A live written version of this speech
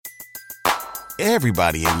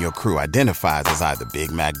Everybody in your crew identifies as either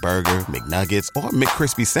Big Mac Burger, McNuggets, or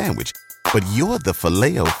McCrispy Sandwich. But you're the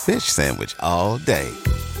Filet-O-Fish Sandwich all day.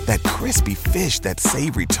 That crispy fish, that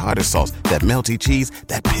savory tartar sauce, that melty cheese,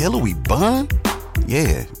 that pillowy bun.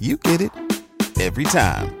 Yeah, you get it. Every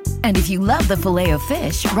time. And if you love the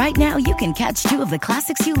Filet-O-Fish, right now you can catch two of the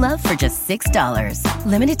classics you love for just $6.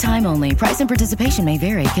 Limited time only. Price and participation may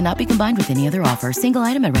vary. Cannot be combined with any other offer. Single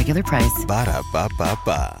item at regular price.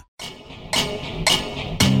 Ba-da-ba-ba-ba.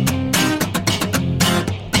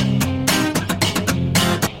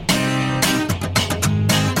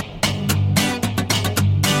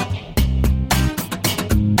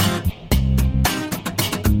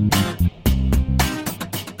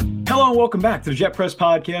 Hello and welcome back to the Jet Press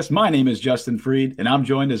Podcast. My name is Justin Freed, and I'm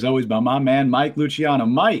joined as always by my man, Mike Luciano.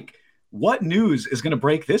 Mike, what news is going to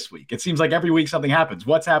break this week? It seems like every week something happens.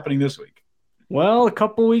 What's happening this week? Well, a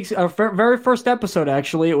couple weeks, our very first episode,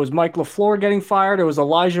 actually, it was Mike LaFleur getting fired. It was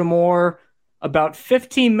Elijah Moore. About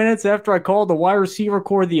 15 minutes after I called the wide receiver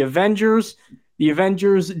core the Avengers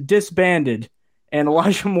disbanded, and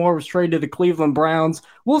Elijah Moore was traded to the Cleveland Browns.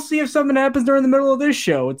 We'll see if something happens during the middle of this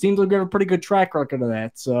show. It seems like we have a pretty good track record of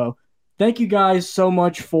that. So thank you guys so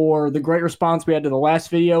much for the great response we had to the last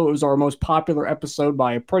video. It was our most popular episode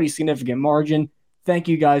by a pretty significant margin. Thank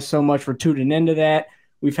you guys so much for tuning into that.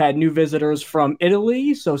 We've had new visitors from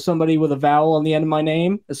Italy, so somebody with a vowel on the end of my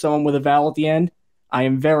name is someone with a vowel at the end. I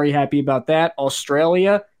am very happy about that.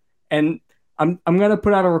 Australia, and I'm going to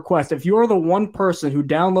put out a request. If you're the one person who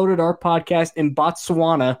downloaded our podcast in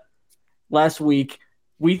Botswana last week,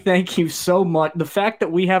 we thank you so much. The fact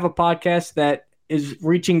that we have a podcast that is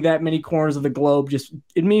reaching that many corners of the globe,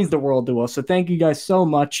 it means the world to us. So thank you guys so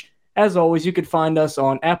much. As always, you can find us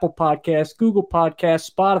on Apple Podcasts, Google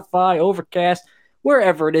Podcasts, Spotify, Overcast,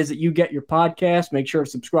 wherever it is that you get your podcast. Make sure to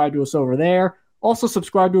subscribe to us over there. Also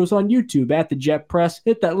subscribe to us on YouTube at The Jet Press.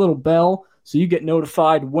 Hit that little bell so you get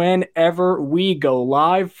notified whenever we go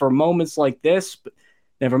live for moments like this. But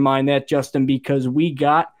never mind that, Justin, because we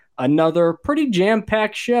got another pretty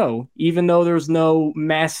jam-packed show, even though there's no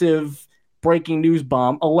massive breaking news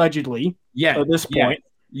bomb, allegedly, at this point.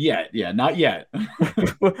 Not yet.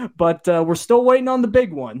 But we're still waiting on the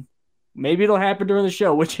big one. Maybe it'll happen during the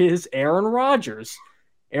show, which is Aaron Rodgers.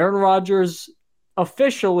 Aaron Rodgers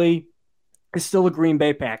officially is still a Green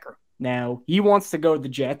Bay Packer. Now, he wants to go to the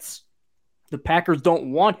Jets. The Packers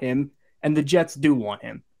don't want him, and the Jets do want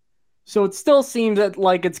him. So it still seems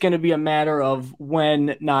like it's going to be a matter of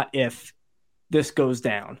when, not if, this goes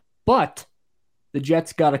down. But the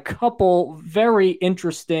Jets got a couple very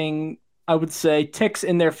interesting, I would say, ticks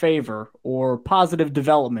in their favor or positive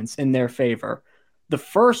developments in their favor. The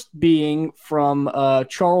first being from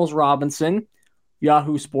Charles Robinson.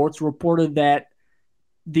 Yahoo Sports reported that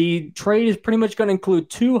the trade is pretty much going to include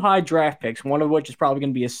 2 high draft picks, one of which is probably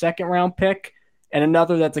going to be a second-round pick, and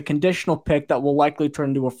another that's a conditional pick that will likely turn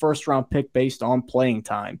into a first-round pick based on playing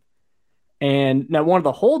time. And now one of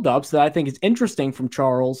the holdups that I think is interesting from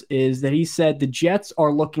Charles is that he said the Jets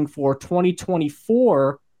are looking for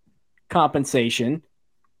 2024 compensation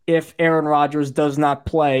if Aaron Rodgers does not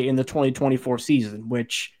play in the 2024 season,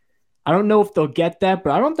 which I don't know if they'll get that,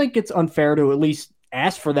 but I don't think it's unfair to at least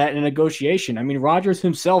ask for that in a negotiation. I mean, Rodgers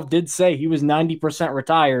himself did say he was 90%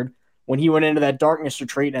 retired when he went into that darkness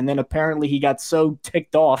retreat, and then apparently he got so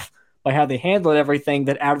ticked off by how they handled everything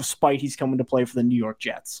that out of spite he's coming to play for the New York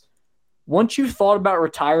Jets. Once you've thought about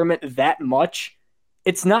retirement that much,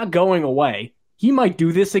 it's not going away. He might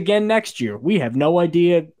do this again next year. We have no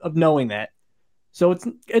idea of knowing that. So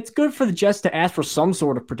it's good for the Jets to ask for some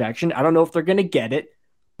sort of protection. I don't know if they're going to get it,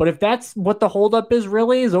 but if that's what the holdup is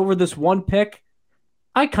really, is over this one pick,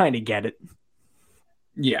 I kind of get it.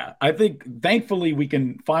 Yeah, I think thankfully we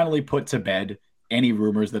can finally put to bed any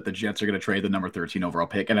rumors that the Jets are going to trade the number 13 overall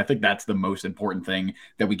pick. And I think that's the most important thing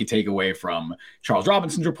that we could take away from Charles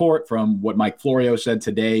Robinson's report, from what Mike Florio said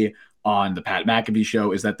today on the Pat McAfee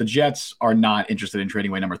show, is that the Jets are not interested in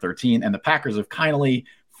trading away number 13. And the Packers have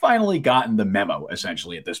finally gotten the memo,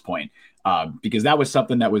 essentially, at this point. Because that was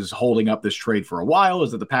something that was holding up this trade for a while,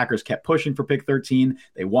 is that the Packers kept pushing for pick 13.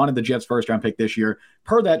 They wanted the Jets' first-round pick this year.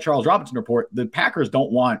 Per that Charles Robinson report, the Packers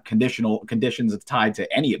don't want conditions tied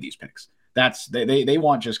to any of these picks. They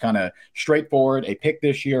want just kind of straightforward, a pick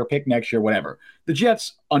this year, a pick next year, whatever. The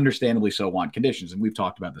Jets, understandably so, want conditions, and we've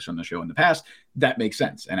talked about this on the show in the past. That makes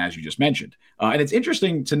sense, and as you just mentioned. And it's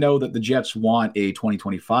interesting to know that the Jets want a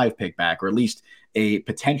 2025 pick back, or at least a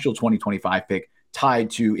potential 2025 pick tied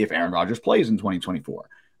to if Aaron Rodgers plays in 2024.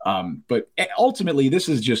 But ultimately, this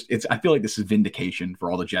is just, I feel like this is vindication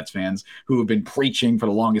for all the Jets fans who have been preaching for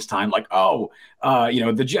the longest time, like,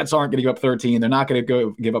 the Jets aren't going to give up 13. They're not going to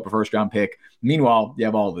go give up a first round pick. Meanwhile, you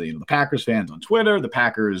have all the Packers fans on Twitter, the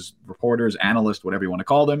Packers reporters, analysts, whatever you want to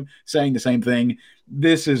call them, saying the same thing.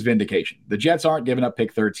 This is vindication. The Jets aren't giving up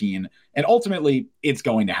pick 13, and ultimately, it's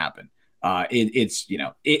going to happen. At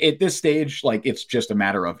this stage, like, it's just a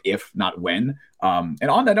matter of if, not when. And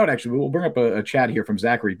on that note, actually, we'll bring up a chat here from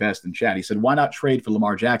Zachary Best in chat. He said, why not trade for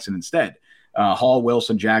Lamar Jackson instead? Hall,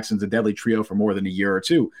 Wilson, Jackson's a deadly trio for more than a year or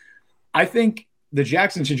two. I think the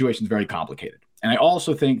Jackson situation is very complicated. And I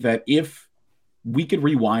also think that if we could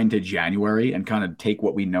rewind to January and kind of take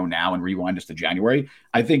what we know now and rewind us to January,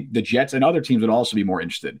 I think the Jets and other teams would also be more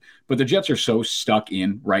interested. But the Jets are so stuck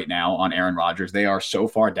in right now on Aaron Rodgers. They are so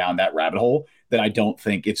far down that rabbit hole that I don't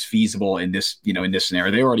think it's feasible in this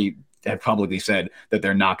scenario. They already have publicly said that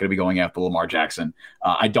they're not going to be going after Lamar Jackson.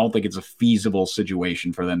 I don't think it's a feasible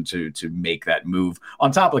situation for them to make that move,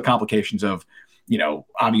 on top of the complications of,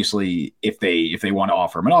 obviously, if they want to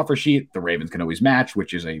offer him an offer sheet, the Ravens can always match,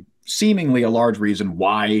 which is seemingly a large reason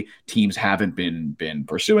why teams haven't been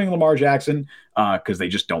pursuing Lamar Jackson, because they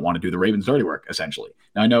just don't want to do the Ravens' dirty work, essentially.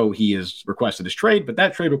 Now, I know he has requested his trade, but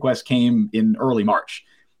that trade request came in early March.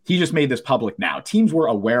 He just made this public now. Teams were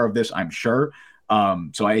aware of this, I'm sure.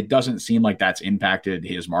 So it doesn't seem like that's impacted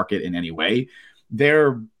his market in any way.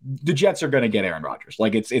 The Jets are going to get Aaron Rodgers.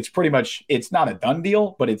 Like, it's pretty much, it's not a done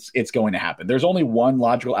deal, but it's going to happen. There's only one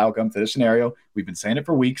logical outcome to this scenario. We've been saying it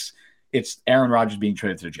for weeks. It's Aaron Rodgers being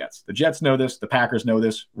traded to the Jets. The Jets know this. The Packers know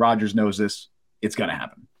this. Rodgers knows this. It's going to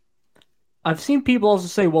happen. I've seen people also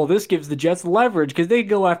say, well, this gives the Jets leverage because they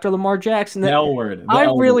go after Lamar Jackson.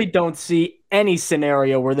 I really don't see any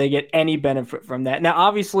scenario where they get any benefit from that. Now,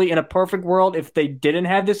 obviously, in a perfect world, if they didn't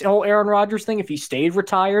have this whole Aaron Rodgers thing, if he stayed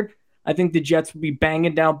retired, I think the Jets would be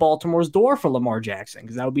banging down Baltimore's door for Lamar Jackson,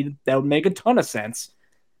 because that would make a ton of sense.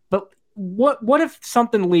 But what if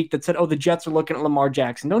something leaked that said, oh, the Jets are looking at Lamar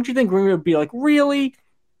Jackson? Don't you think Green Bay would be like, really?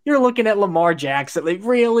 You're looking at Lamar Jackson? Like,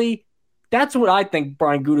 really? That's what I think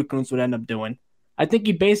Brian Gutekunst would end up doing. I think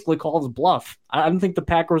he basically calls bluff. I don't think the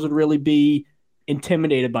Packers would really be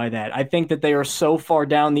intimidated by that. I think that they are so far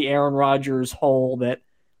down the Aaron Rodgers hole that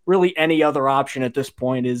really any other option at this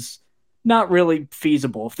point is not really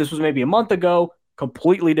feasible. If this was maybe a month ago,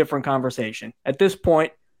 completely different conversation. At this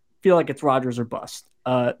point, feel like it's Rodgers or bust.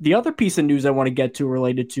 The other piece of news I want to get to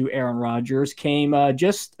related to Aaron Rodgers came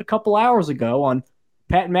just a couple hours ago on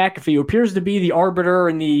Pat McAfee, who appears to be the arbiter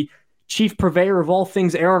and the chief purveyor of all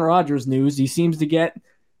things Aaron Rodgers news. He seems to get,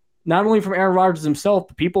 not only from Aaron Rodgers himself,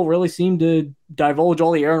 but people really seem to divulge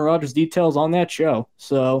all the Aaron Rodgers details on that show.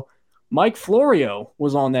 So Mike Florio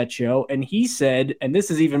was on that show, and he said, and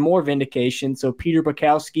this is even more vindication, so Peter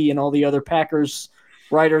Bukowski and all the other Packers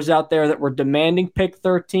writers out there that were demanding pick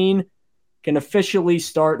 13 can officially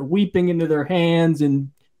start weeping into their hands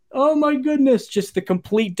and, oh my goodness, just the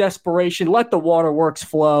complete desperation. Let the waterworks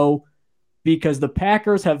flow, because the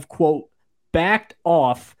Packers have, quote, backed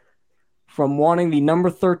off from wanting the number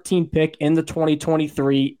 13 pick in the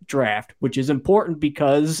 2023 draft, which is important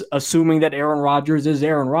because, assuming that Aaron Rodgers is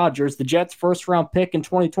Aaron Rodgers, the Jets' first-round pick in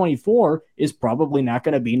 2024 is probably not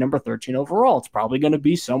going to be number 13 overall. It's probably going to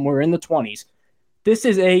be somewhere in the 20s. This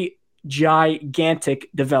is a gigantic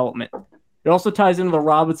development. It also ties into the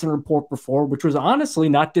Robinson report before, which was honestly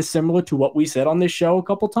not dissimilar to what we said on this show a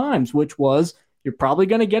couple times, which was you're probably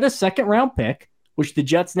going to get a second-round pick, which the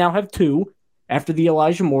Jets now have 2 after the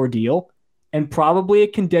Elijah Moore deal, and probably a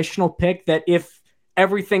conditional pick that if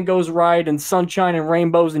everything goes right and sunshine and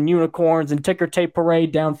rainbows and unicorns and ticker tape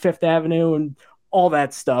parade down Fifth Avenue and all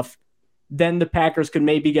that stuff, then the Packers could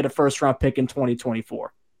maybe get a first-round pick in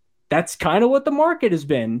 2024. That's kind of what the market has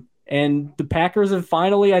been. And the Packers have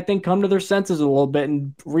finally, I think, come to their senses a little bit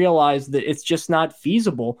and realized that it's just not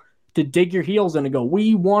feasible to dig your heels in and go,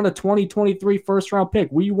 we want a 2023 first-round pick.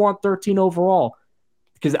 We want 13 overall.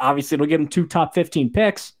 Because obviously it'll give them 2 top 15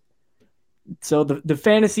 picks. So the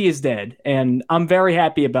fantasy is dead. And I'm very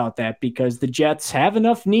happy about that because the Jets have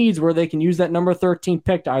enough needs where they can use that number 13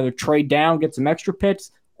 pick to either trade down, get some extra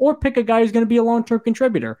picks, or pick a guy who's going to be a long-term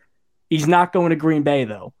contributor. He's not going to Green Bay,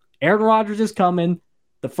 though. Aaron Rodgers is coming.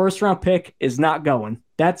 The first-round pick is not going.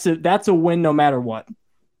 That's a win no matter what.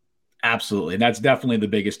 Absolutely. And that's definitely the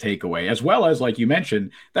biggest takeaway, as well as, like you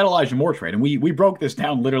mentioned, that Elijah Moore trade. And we broke this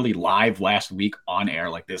down literally live last week on air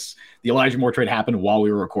like this. The Elijah Moore trade happened while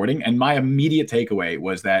we were recording. And my immediate takeaway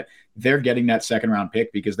was that they're getting that second-round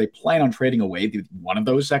pick because they plan on trading away one of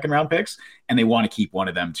those second-round picks, and they want to keep one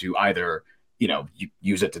of them to either,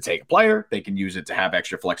 use it to take a player. They can use it to have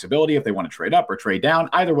extra flexibility if they want to trade up or trade down.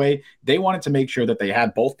 Either way, they wanted to make sure that they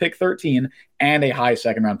had both pick 13 and a high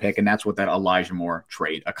second round pick. And that's what that Elijah Moore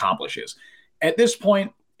trade accomplishes. At this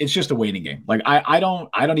point, it's just a waiting game. Like I don't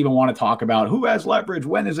even want to talk about who has leverage.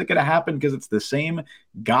 When is it going to happen? Because it's the same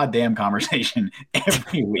goddamn conversation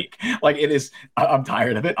every week. Like it is. I'm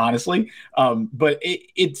tired of it, honestly. But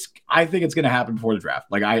I think it's going to happen before the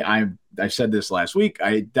draft. Like I said this last week.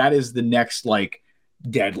 That is the next like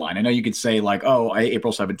deadline. I know you could say like, oh,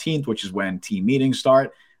 April 17th, which is when team meetings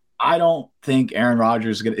start. I don't think Aaron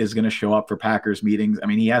Rodgers is going to show up for Packers meetings. I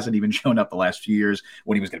mean, he hasn't even shown up the last few years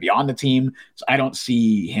when he was going to be on the team. So I don't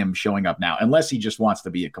see him showing up now unless he just wants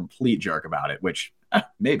to be a complete jerk about it, which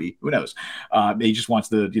maybe, who knows? He just wants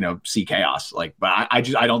to, see chaos. But I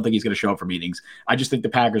don't think he's going to show up for meetings. I just think the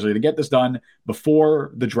Packers are going to get this done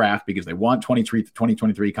before the draft because they want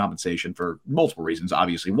 2023 compensation for multiple reasons.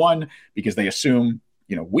 Obviously, one, because they assume,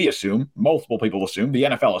 we assume, multiple people assume, the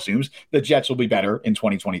NFL assumes the Jets will be better in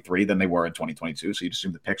 2023 than they were in 2022. So you'd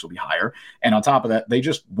assume the picks will be higher. And on top of that, they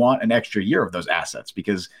just want an extra year of those assets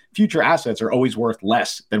because future assets are always worth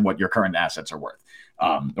less than what your current assets are worth.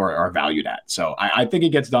 Or are valued at. So I think it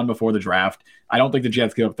gets done before the draft. I don't think the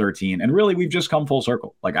Jets give up 13. And really, we've just come full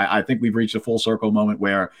circle. Like, I think we've reached a full circle moment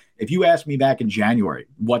where if you asked me back in January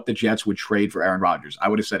what the Jets would trade for Aaron Rodgers, I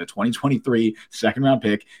would have said a 2023 second round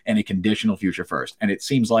pick and a conditional future first. And it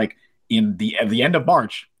seems like at the end of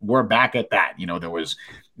March, we're back at that. There was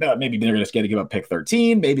maybe they're just going to give up pick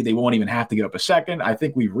 13. Maybe they won't even have to give up a second. I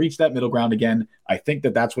think we've reached that middle ground again. I think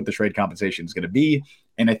that's what the trade compensation is going to be.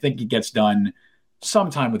 And I think it gets done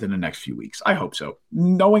sometime within the next few weeks. I hope so.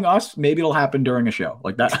 Knowing us, maybe it'll happen during a show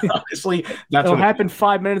like that. Honestly, it'll happen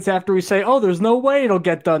 5 minutes after we say, "Oh, there's no way it'll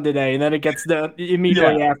get done today," and then it gets done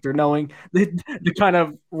immediately after, knowing the kind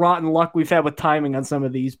of rotten luck we've had with timing on some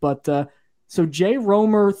of these. But so J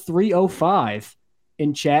Romer 305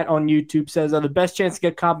 in chat on YouTube says the best chance to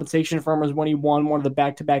get compensation from him is when he won one of the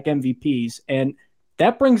back-to-back MVPs, and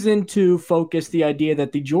that brings into focus the idea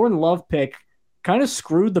that the Jordan Love pick kind of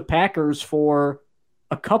screwed the Packers for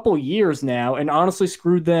a couple years now, and honestly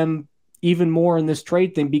screwed them even more in this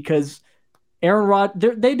trade thing because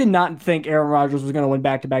they did not think Aaron Rodgers was going to win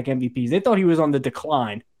back-to-back MVPs. They thought he was on the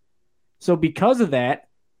decline. So because of that,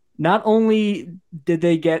 not only did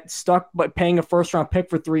they get stuck by paying a first-round pick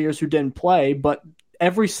for 3 years who didn't play, but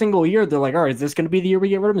every single year they're like, all right, is this going to be the year we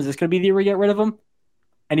get rid of him? Is this going to be the year we get rid of him?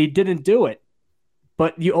 And he didn't do it.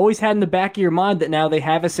 But you always had in the back of your mind that now they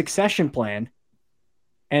have a succession plan.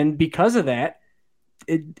 And because of that,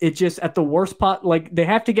 it just at the worst pot, like they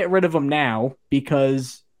have to get rid of him now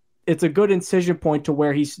because it's a good incision point to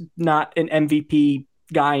where he's not an MVP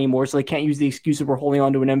guy anymore. So they can't use the excuse of we're holding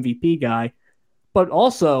on to an MVP guy. But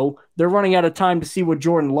also they're running out of time to see what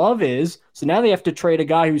Jordan Love is. So now they have to trade a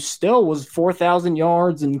guy who still was 4,000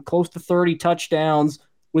 yards and close to 30 touchdowns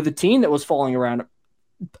with a team that was falling apart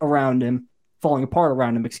around him,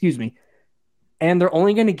 And they're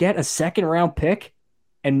only going to get a second round pick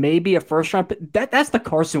and maybe a first-round pick. That's the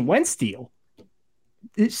Carson Wentz deal.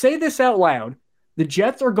 Say this out loud. The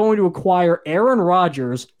Jets are going to acquire Aaron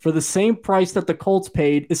Rodgers for the same price that the Colts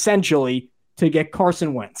paid, essentially, to get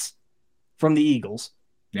Carson Wentz from the Eagles.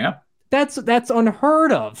 Yeah. That's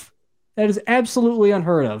unheard of. That is absolutely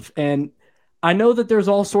unheard of. And I know that there's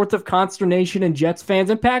all sorts of consternation, and Jets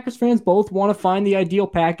fans and Packers fans both want to find the ideal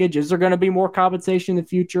package. Is there going to be more compensation in the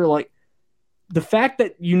future? Like, the fact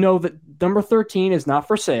that that number 13 is not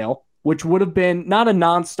for sale, which would have been not a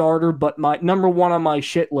non-starter, but my number one on my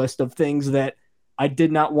shit list of things that I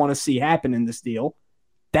did not want to see happen in this deal,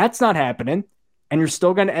 that's not happening. And you're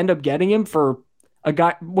still going to end up getting him for a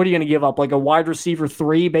guy. What are you going to give up? Like a wide receiver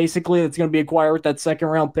 3, basically, that's going to be acquired with that second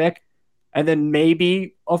round pick. And then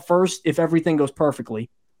maybe a first if everything goes perfectly,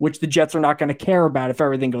 which the Jets are not going to care about if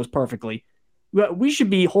everything goes perfectly. We should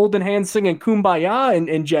be holding hands singing Kumbaya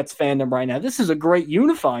in Jets fandom right now. This is a great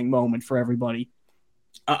unifying moment for everybody.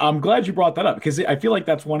 I'm glad you brought that up because I feel like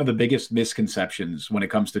that's one of the biggest misconceptions when it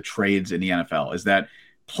comes to trades in the NFL is that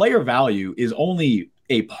player value is only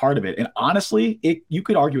a part of it. And honestly, you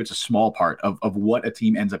could argue it's a small part of what a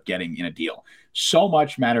team ends up getting in a deal. So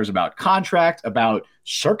much matters about contract, about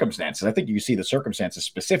circumstances. I think you see the circumstances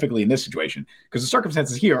specifically in this situation because the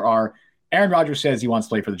circumstances here are Aaron Rodgers says he wants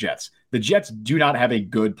to play for the Jets. The Jets do not have a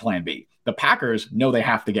good plan B. The Packers know they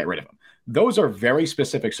have to get rid of him. Those are very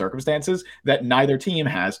specific circumstances that neither team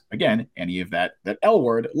has, again, any of that L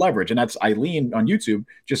word leverage. And that's Eileen on YouTube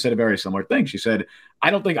just said a very similar thing. She said,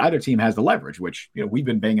 I don't think either team has the leverage, which we've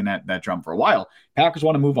been banging that drum for a while. Packers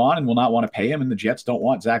want to move on and will not want to pay him, and the Jets don't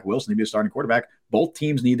want Zach Wilson to be a starting quarterback. Both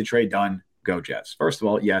teams need the trade done go Jets. First of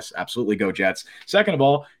all, yes, absolutely go Jets. Second of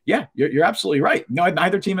all, yeah, you're absolutely right. No,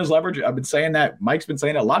 neither team has leverage. I've been saying that. Mike's been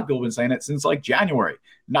saying it. A lot of people have been saying it since like January.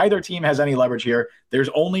 Neither team has any leverage here. There's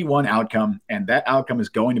only one outcome, and that outcome is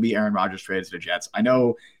going to be Aaron Rodgers trades to the Jets. I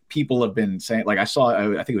know people have been saying, like I saw,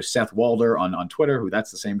 I think it was Seth Walder on Twitter, who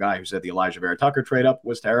that's the same guy who said the Elijah Vera Tucker trade up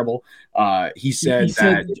was terrible. He said,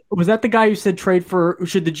 was that the guy who said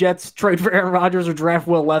should the Jets trade for Aaron Rodgers or draft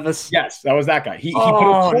Will Levis? Yes, that was that guy. He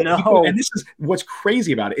put and this is what's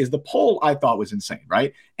crazy about it is the poll I thought was insane,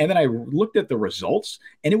 right? And then I looked at the results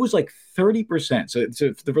and it was like 30%.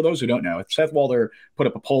 So for those who don't know, Seth Walder put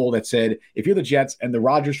up a poll that said, if you're the Jets and the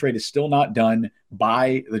Rodgers trade is still not done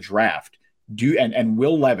by the draft, and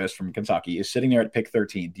Will Levis from Kentucky is sitting there at pick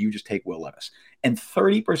 13. Do you just take Will Levis? And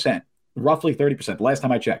 30%, roughly 30%, the last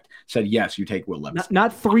time I checked, said yes, you take Will Levis.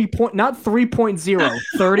 Not 3.0,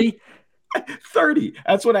 30. 30.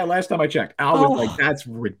 That's what last time I checked. I was like, that's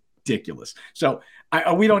ridiculous. So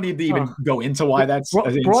we don't need to even go into why that's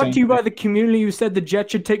brought to you by the community who said the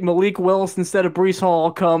Jets should take Malik Willis instead of Breece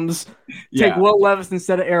Hall take Will Levis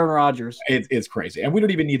instead of Aaron Rodgers. It's crazy. And we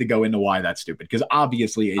don't even need to go into why that's stupid because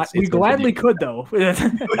obviously we gladly could though.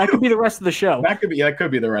 That could be the rest of the show. That could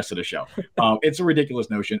be the rest of the show. It's a ridiculous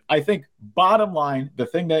notion. I think bottom line, the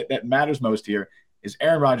thing that matters most here is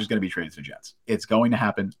Aaron Rodgers going to be traded to the Jets. It's going to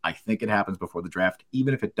happen. I think it happens before the draft.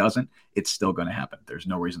 Even if it doesn't, it's still going to happen. There's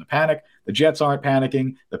no reason to panic. The Jets aren't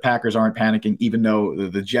panicking. The Packers aren't panicking, even though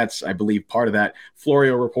the Jets, I believe part of that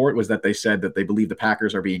Florio report was that they said that they believe the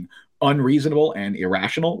Packers are being unreasonable and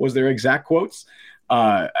irrational was their exact quotes.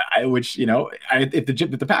 If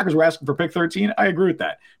the Packers were asking for pick 13, I agree with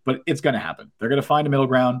that. But it's going to happen. They're going to find a middle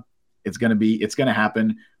ground. It's going to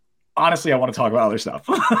happen. Honestly, I want to talk about other stuff.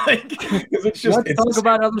 Let's talk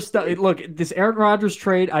about other stuff. Look, this Aaron Rodgers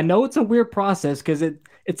trade, I know it's a weird process because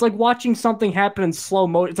it's like watching something happen in slow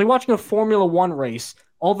motion. It's like watching a Formula One race,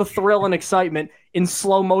 all the thrill and excitement in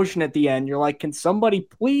slow motion at the end. You're like, can somebody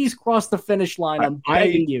please cross the finish line? I'm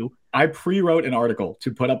begging you. I pre-wrote an article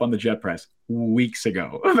to put up on the Jet Press weeks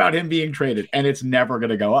ago about him being traded, and it's never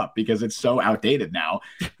going to go up because it's so outdated now.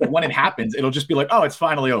 But when it happens, it'll just be like, oh, it's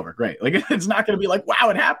finally over. Great. Like, it's not going to be like, wow,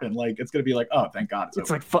 it happened. Like, it's going to be like, oh, thank God it's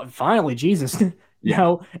over. Like, finally, Jesus.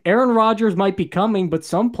 Aaron Rodgers might be coming, but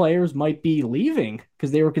some players might be leaving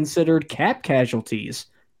because they were considered cap casualties,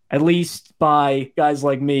 at least by guys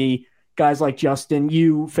like me, guys like Justin,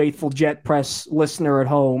 you faithful Jet Press listener at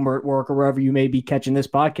home or at work or wherever you may be catching this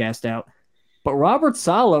podcast out. But Robert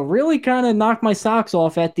Saleh really kind of knocked my socks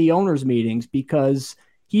off at the owners' meetings because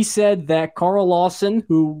he said that Carl Lawson,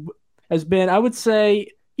 who has been, I would say,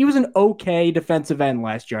 he was an okay defensive end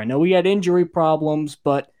last year. I know he had injury problems,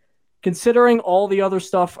 but considering all the other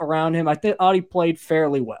stuff around him, I thought he played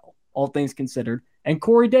fairly well, all things considered. And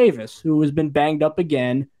Corey Davis, who has been banged up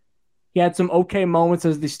again, he had some okay moments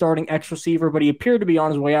as the starting X receiver, but he appeared to be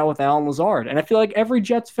on his way out with Allen Lazard. And I feel like every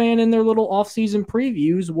Jets fan in their little offseason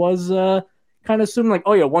previews was kind of assuming like,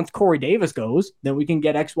 oh yeah, once Corey Davis goes, then we can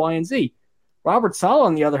get X, Y, and Z. Robert Saleh,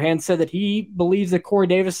 on the other hand, said that he believes that Corey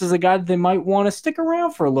Davis is a guy that they might want to stick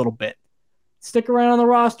around for a little bit. Stick around on the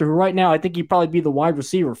roster, who right now I think he'd probably be the wide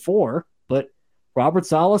receiver 4, but Robert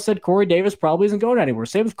Saleh said Corey Davis probably isn't going anywhere.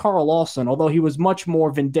 Same with Carl Lawson, although he was much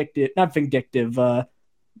more definitive.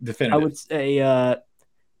 I would say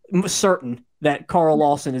certain that Carl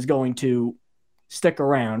Lawson is going to stick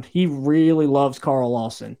around. He really loves Carl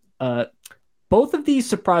Lawson. Both of these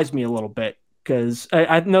surprised me a little bit because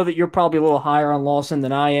I know that you're probably a little higher on Lawson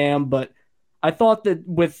than I am, but I thought that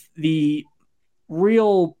with the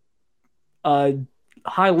real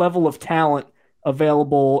high level of talent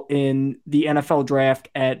available in the NFL draft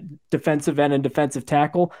at defensive end and defensive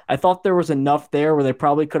tackle, I thought there was enough there where they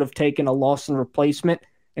probably could have taken a Lawson replacement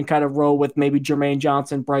and kind of roll with maybe Jermaine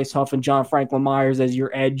Johnson, Bryce Huff, and John Franklin Myers as your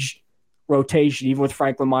edge rotation, even with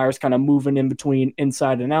Franklin Myers kind of moving in between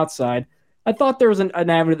inside and outside. I thought there was an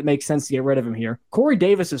avenue that makes sense to get rid of him here. Corey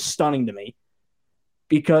Davis is stunning to me,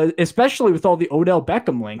 because especially with all the Odell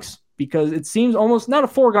Beckham links, because it seems almost not a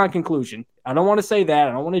foregone conclusion. I don't want to say that.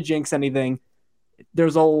 I don't want to jinx anything.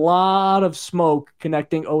 There's a lot of smoke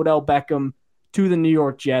connecting Odell Beckham to the New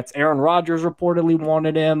York Jets. Aaron Rodgers reportedly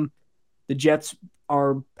wanted him. The Jets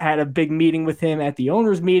had a big meeting with him at the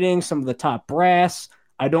owners' meeting, some of the top brass.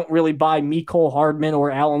 I don't really buy Mecole Hardman or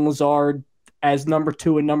Allen Lazard as number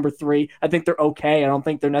 2 and number 3. I think they're okay. I don't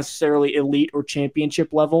think they're necessarily elite or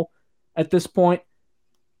championship level at this point.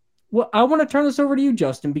 Well, I want to turn this over to you,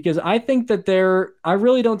 Justin, because I think that I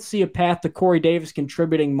really don't see a path to Corey Davis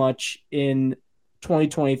contributing much in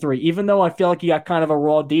 2023, even though I feel like he got kind of a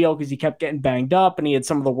raw deal because he kept getting banged up and he had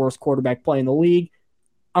some of the worst quarterback play in the league.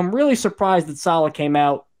 I'm really surprised that Saleh came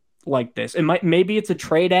out like this. Maybe it's a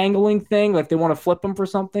trade angling thing, like they want to flip him for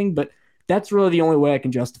something, but that's really the only way I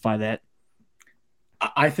can justify that.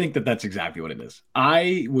 I think that's exactly what it is.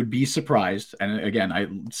 I would be surprised, and again, I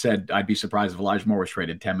said I'd be surprised if Elijah Moore was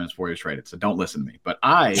traded 10 minutes before he was traded, so don't listen to me. But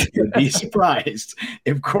I would be surprised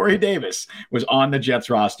if Corey Davis was on the Jets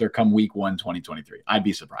roster come week 1, 2023. I'd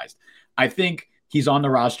be surprised. I think he's on the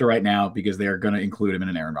roster right now because they are going to include him in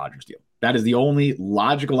an Aaron Rodgers deal. That is the only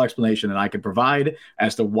logical explanation that I can provide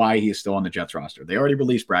as to why he is still on the Jets roster. They already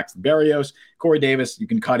released Braxton Berrios. Corey Davis, you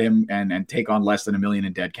can cut him and take on less than $1 million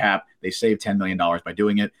in dead cap. They saved $10 million by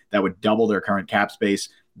doing it. That would double their current cap space.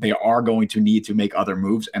 They are going to need to make other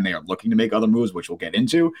moves, and they are looking to make other moves, which we'll get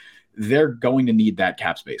into. They're going to need that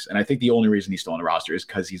cap space. And I think the only reason he's still on the roster is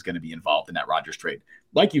because he's going to be involved in that Rodgers trade.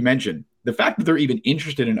 Like you mentioned, the fact that they're even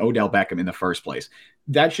interested in Odell Beckham in the first place,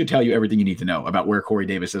 that should tell you everything you need to know about where Corey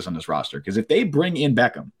Davis is on this roster. Because if they bring in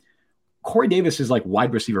Beckham, Corey Davis is like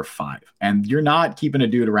wide receiver 5, and you're not keeping a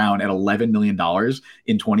dude around at $11 million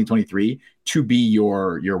in 2023 to be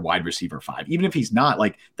your wide receiver 5. Even if he's not,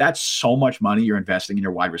 like, that's so much money you're investing in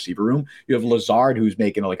your wide receiver room. You have Lazard, who's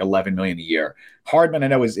making like $11 million a year. Hardman, I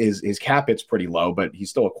know his cap hit's pretty low, but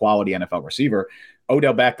he's still a quality NFL receiver.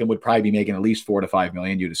 Odell Beckham would probably be making at least $4 to $5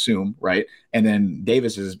 million, you'd assume, right? And then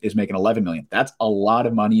Davis is making $11 million. That's a lot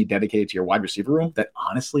of money dedicated to your wide receiver room that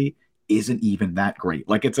honestly isn't even that great.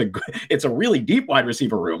 Like, it's a really deep wide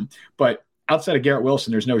receiver room, but outside of Garrett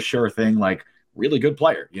Wilson, there's no sure thing like really good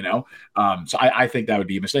player, you know? So I think that would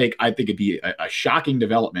be a mistake. I think it'd be a shocking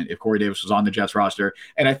development if Corey Davis was on the Jets roster.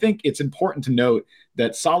 And I think it's important to note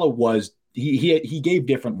that Saleh was he gave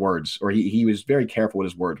different words, or he was very careful with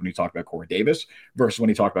his words when he talked about Corey Davis versus when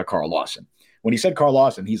he talked about Carl Lawson. When he said Carl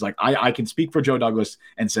Lawson, he's like, I can speak for Joe Douglas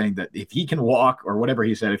and saying that if he can walk, or whatever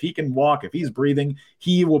he said, if he can walk, if he's breathing,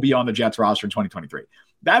 he will be on the Jets roster in 2023.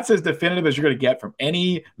 That's as definitive as you're going to get from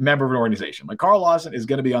any member of an organization. Like, Carl Lawson is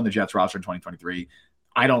going to be on the Jets roster in 2023.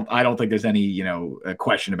 I don't think there's any,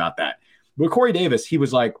 question about that. But Corey Davis, he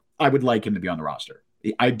was like, I would like him to be on the roster.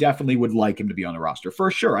 I definitely would like him to be on the roster.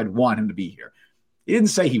 For sure, I'd want him to be here. He didn't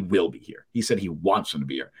say he will be here. He said he wants him to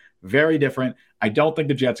be here. Very different. I don't think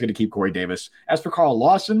the Jets are going to keep Corey Davis. As for Carl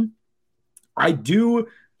Lawson, I do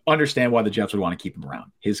understand why the Jets would want to keep him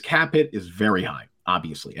around. His cap hit is very high,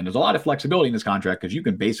 obviously. And there's a lot of flexibility in this contract because you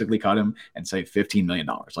can basically cut him and save $15 million.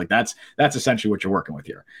 Like, that's essentially what you're working with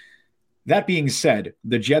here. That being said,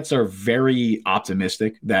 the Jets are very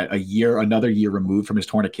optimistic that another year removed from his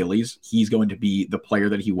torn Achilles, he's going to be the player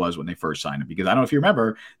that he was when they first signed him. Because I don't know if you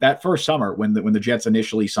remember that first summer when the Jets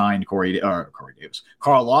initially signed Corey Davis,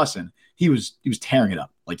 Carl Lawson, he was tearing it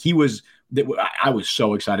up. Like, I was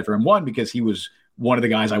so excited for him. One, because he was one of the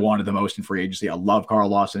guys I wanted the most in free agency. I love Carl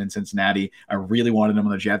Lawson in Cincinnati. I really wanted him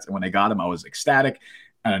on the Jets, and when they got him, I was ecstatic.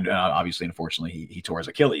 And obviously, unfortunately, he tore his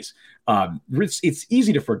Achilles. It's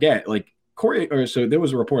easy to forget. Like, so there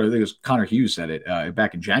was a report, I think it was Connor Hughes said it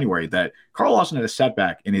back in January, that Carl Lawson had a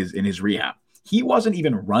setback in his rehab. He wasn't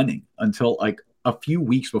even running until like a few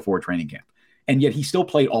weeks before training camp. And yet he still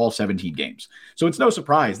played all 17 games. So it's no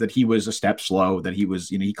surprise that he was a step slow, that he was,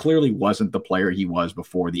 he clearly wasn't the player he was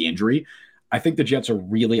before the injury. I think the Jets are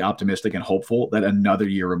really optimistic and hopeful that another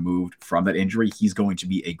year removed from that injury, he's going to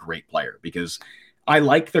be a great player, because I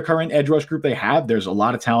like the current edge rush group they have. There's a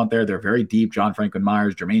lot of talent there. They're very deep. John Franklin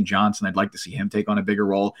Myers, Jermaine Johnson. I'd like to see him take on a bigger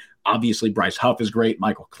role. Obviously, Bryce Huff is great.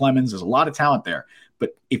 Michael Clemens. There's a lot of talent there.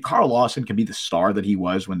 But if Carl Lawson can be the star that he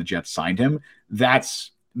was when the Jets signed him,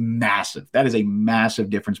 that's massive. That is a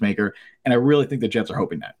massive difference maker. And I really think the Jets are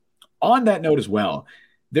hoping that. On that note as well,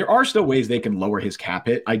 there are still ways they can lower his cap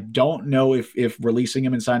hit. I don't know if releasing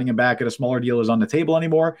him and signing him back at a smaller deal is on the table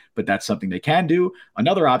anymore, but that's something they can do.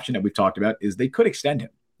 Another option that we've talked about is they could extend him.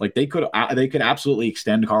 Like, they could absolutely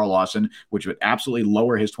extend Carl Lawson, which would absolutely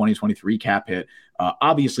lower his 2023 cap hit.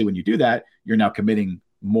 Obviously, when you do that, you're now committing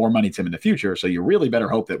more money to him in the future. So you really better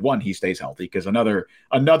hope that, one, he stays healthy, because another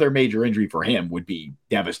major injury for him would be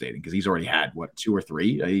devastating, because he's already had, 2 or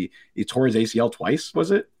 3? He tore his ACL twice,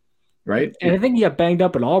 was it? Right. And I think he got banged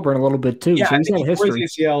up in Auburn a little bit too. Yeah, so he tore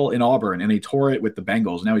his ACL in Auburn, and he tore it with the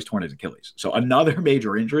Bengals. Now he's torn his Achilles. So another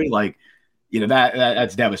major injury,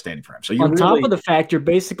 that's devastating for him. So on top of the fact, you're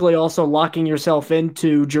basically also locking yourself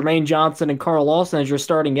into Jermaine Johnson and Carl Lawson as your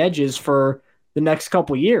starting edges for the next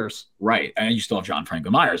couple of years. Right. And you still have John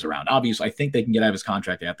Franklin Myers around. Obviously, I think they can get out of his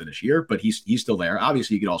contract after this year, but he's still there.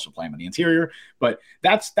 Obviously, you could also play him in the interior, but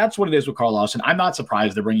that's what it is with Carl Lawson. I'm not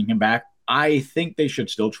surprised they're bringing him back. I think they should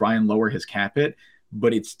still try and lower his cap hit,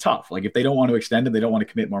 but it's tough. Like, if they don't want to extend him, they don't want to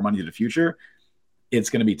commit more money to the future. it's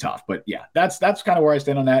going to be tough. But yeah, that's kind of where I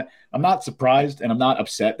stand on that. I'm not surprised and I'm not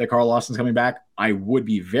upset that Carl Lawson's coming back. I would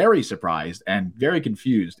be very surprised and very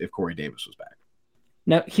confused if Corey Davis was back.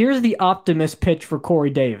 Now, here's the optimist pitch for Corey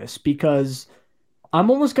Davis, because I'm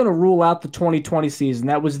almost going to rule out the 2020 season.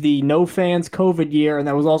 That was the no fans COVID year, and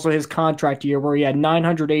that was also his contract year where he had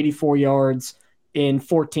 984 yards in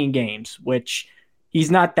 14 games, which he's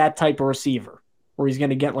not that type of receiver where he's going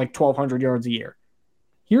to get like 1,200 yards a year.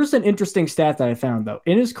 Here's an interesting stat that I found, though.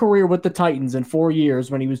 In his career with the Titans in 4 years,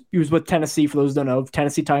 when he was with Tennessee, for those who don't know,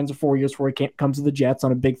 Tennessee Titans for 4 years before he comes to the Jets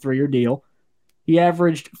on a big 3-year deal, he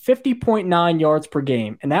averaged 50.9 yards per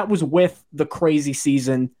game, and that was with the crazy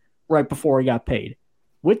season right before he got paid.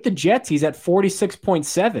 With the Jets, he's at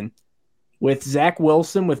 46.7 with Zach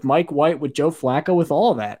Wilson, with Mike White, with Joe Flacco, with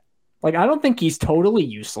all of that. Like, I don't think he's totally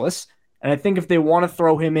useless, and I think if they want to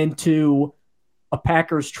throw him into a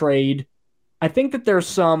Packers trade, I think that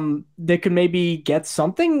they could maybe get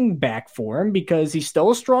something back for him because he's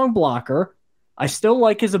still a strong blocker. I still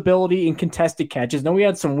like his ability in contested catches. I know he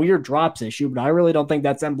had some weird drops issue, but I really don't think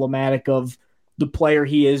that's emblematic of the player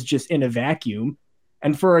he is just in a vacuum.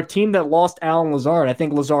 And for a team that lost Allen Lazard, I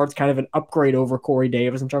think Lazard's kind of an upgrade over Corey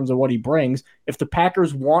Davis in terms of what he brings. If the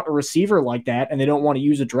Packers want a receiver like that and they don't want to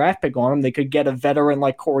use a draft pick on him, they could get a veteran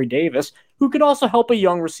like Corey Davis who could also help a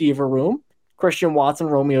young receiver room. Christian Watson,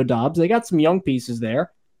 Romeo Doubs. They got some young pieces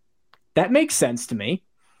there. That makes sense to me.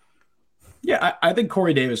 Yeah, I think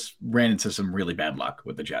Corey Davis ran into some really bad luck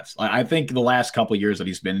with the Jets. I think the last couple of years that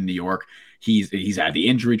he's been in New York, he's had the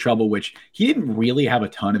injury trouble, which he didn't really have a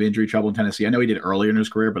ton of injury trouble in Tennessee. I know he did earlier in his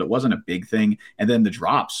career, but it wasn't a big thing. And then the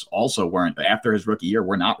drops also weren't, after his rookie year,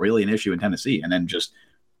 were not really an issue in Tennessee. And then just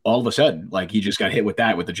all of a sudden, like he just got hit with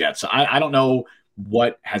that with the Jets. So I don't know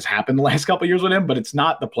what has happened the last couple of years with him, but it's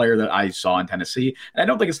not the player that I saw in Tennessee. And I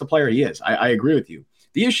don't think it's the player he is. I agree with you.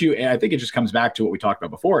 The issue, and I think it just comes back to what we talked about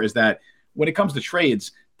before, is that when it comes to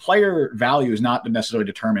trades, player value is not necessarily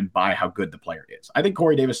determined by how good the player is. I think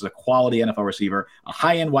Corey Davis is a quality NFL receiver, a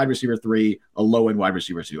high-end wide receiver 3, a low-end wide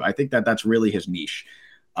receiver 2. I think that that's really his niche.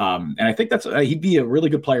 And I think he'd be a really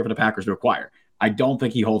good player for the Packers to acquire. I don't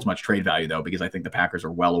think he holds much trade value, though, because I think the Packers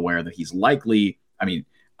are well aware that he's likely,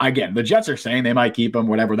 again, the Jets are saying they might keep him,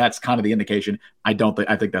 whatever. That's kind of the indication. I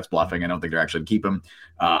think that's bluffing. I don't think they're actually going to keep him.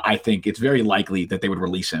 I think it's very likely that they would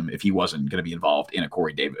release him if he wasn't going to be involved in a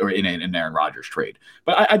Corey Davis or in an Aaron Rodgers trade.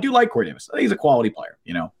 But I do like Corey Davis. I think he's a quality player.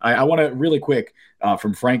 I want to really quick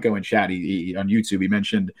from Franco in chat he on YouTube. He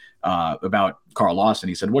mentioned about Carl Lawson.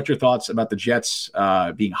 He said, "What's your thoughts about the Jets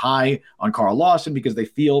being high on Carl Lawson because they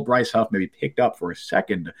feel Bryce Huff may be picked up for a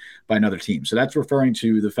second by another team?" So that's referring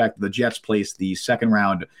to the fact that the Jets placed the second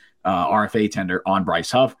round RFA tender on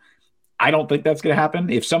Bryce Huff. I don't think that's going to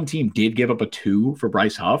happen. If some team did give up a 2 for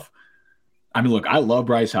Bryce Huff, look, I love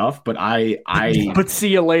Bryce Huff, but but see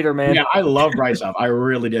you later, man. Yeah, I love Bryce Huff. I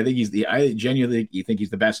really do. I genuinely think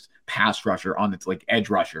he's the best pass rusher on the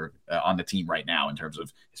edge rusher on the team right now in terms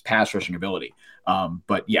of his pass rushing ability.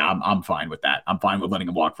 But yeah, I'm fine with that. I'm fine with letting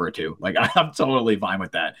him walk for a 2. I'm totally fine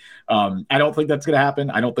with that. I don't think that's going to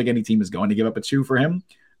happen. I don't think any team is going to give up a 2 for him.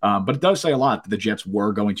 But it does say a lot that the Jets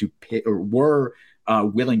were going to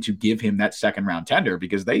willing to give him that second round tender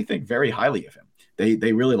because they think very highly of him.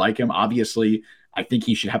 They really like him. Obviously, I think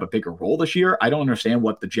he should have a bigger role this year. I don't understand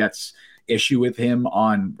what the Jets' issue with him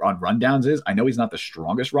on rundowns is. I know he's not the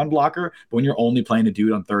strongest run blocker, but when you're only playing a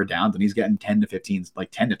dude on third downs and he's getting 10 to 15,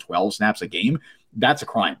 like 10 to 12 snaps a game, that's a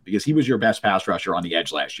crime because he was your best pass rusher on the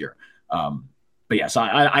edge last year. But yeah, so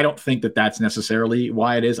I don't think that that's necessarily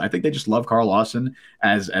why it is. I think they just love Carl Lawson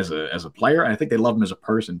as a player, and I think they love him as a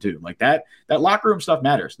person too. Like that locker room stuff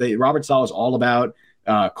matters. Robert Saleh is all about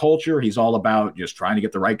culture. He's all about just trying to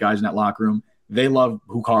get the right guys in that locker room. They love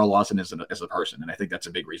who Carl Lawson is as a person, and I think that's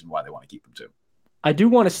a big reason why they want to keep him too. I do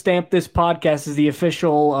want to stamp this podcast as the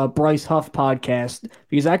official Bryce Huff podcast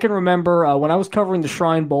because I can remember when I was covering the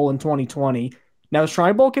Shrine Bowl in 2020. Now, the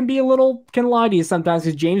Shrine Bowl can lie to you sometimes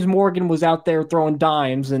because James Morgan was out there throwing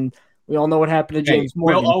dimes, and we all know what happened to James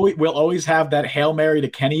Morgan. We'll always have that Hail Mary to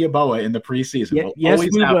Kenny Yeboah in the preseason. Yeah, yes, we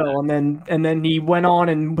will. That. And then he went on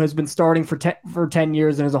and has been starting for 10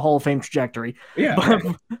 years and has a Hall of Fame trajectory. Yeah.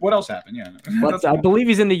 What else happened? Yeah. But I believe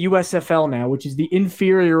he's in the USFL now, which is the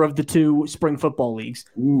inferior of the 2 spring football leagues.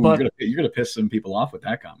 Ooh, you're gonna piss some people off with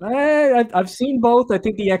that comment. I've seen both. I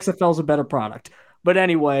think the XFL is a better product. But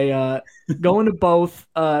anyway, going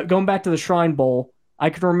back to the Shrine Bowl,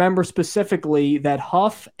 I can remember specifically that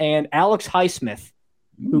Huff and Alex Highsmith,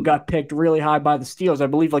 who got picked really high by the Steelers, I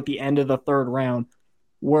believe like the end of the third round,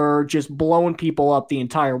 were just blowing people up the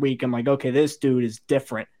entire week. I'm like, okay, this dude is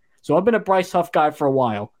different. So I've been a Bryce Huff guy for a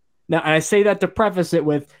while. Now, and I say that to preface it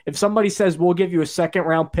with, if somebody says we'll give you a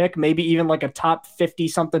second-round pick, maybe even like a top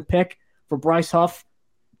 50-something pick for Bryce Huff,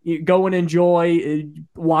 you go and enjoy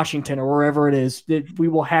Washington or wherever it is. We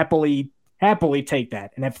will happily take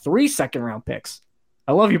that and have 3 second-round picks.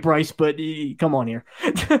 I love you, Bryce, but come on here.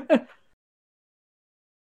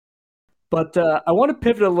 But I want to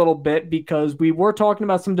pivot a little bit because we were talking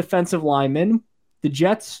about some defensive linemen. The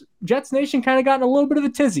Jets Nation kind of got in a little bit of a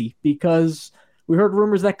tizzy because we heard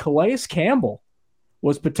rumors that Calais Campbell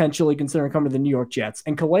was potentially considering coming to the New York Jets.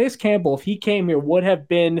 And Calais Campbell, if he came here, would have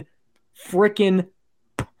been freaking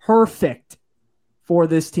perfect for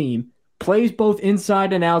this team. Plays both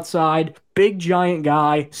inside and outside. Big, giant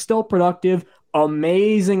guy. Still productive.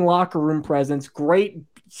 Amazing locker room presence. Great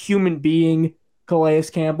human being, Calais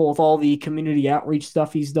Campbell, with all the community outreach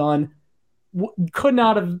stuff he's done. Could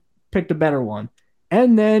not have picked a better one.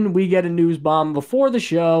 And then we get a news bomb before the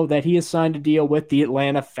show that he has signed a deal with the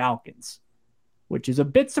Atlanta Falcons, which is a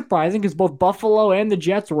bit surprising because both Buffalo and the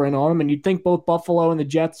Jets were in on him, and you'd think both Buffalo and the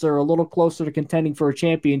Jets are a little closer to contending for a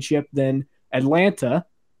championship than Atlanta.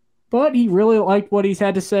 But he really liked what he's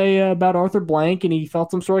had to say about Arthur Blank, and he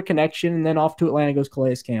felt some sort of connection, and then off to Atlanta goes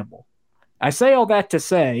Calais Campbell. I say all that to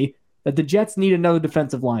say that the Jets need another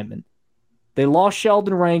defensive lineman. They lost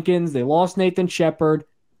Sheldon Rankins. They lost Nathan Shepard.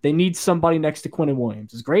 They need somebody next to Quinnen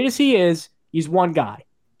Williams. As great as he is, he's one guy.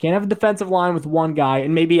 Can't have a defensive line with one guy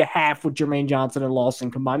and maybe a half with Jermaine Johnson and Lawson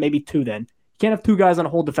combined, maybe 2 then. You can't have 2 guys on a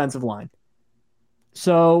whole defensive line.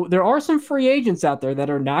 So there are some free agents out there that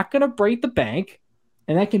are not going to break the bank,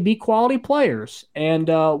 and that can be quality players. And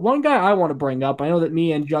one guy I want to bring up, I know that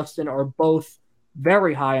me and Justin are both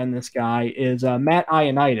very high on this guy, is Matt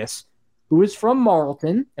Ioannidis, who is from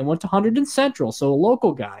Marlton and went to Hunterdon Central, so a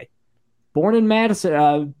local guy. Born in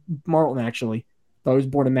Madison, Marlton actually. Thought he was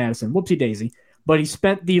born in Madison. Whoopsie daisy. But he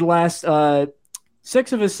spent the last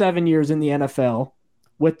 6 of his 7 years in the NFL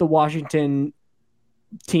with the Washington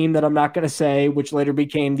team that I'm not going to say, which later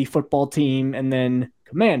became the football team and then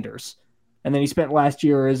Commanders. And then he spent last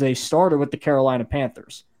year as a starter with the Carolina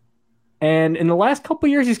Panthers. And in the last couple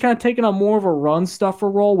of years, he's kind of taken on more of a run stuffer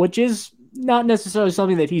role, which is not necessarily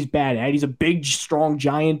something that he's bad at. He's a big, strong,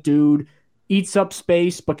 giant dude, eats up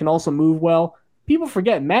space, but can also move well. People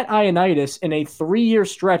forget Matt Ioannidis in a 3-year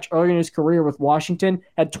stretch early in his career with Washington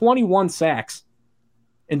had 21 sacks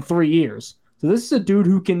in 3 years. So this is a dude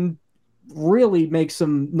who can really make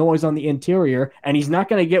some noise on the interior, and he's not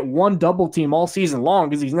going to get one double team all season long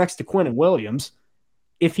because he's next to Quinnen Williams.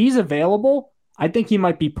 If he's available, I think he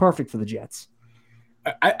might be perfect for the Jets.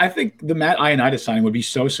 I think the Matt Ioannidis signing would be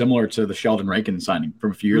so similar to the Sheldon Rankins signing from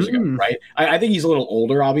a few years ago, right? I think he's a little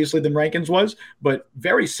older, obviously, than Rankins was, but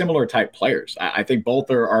very similar type players. I think both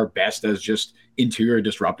are best as just interior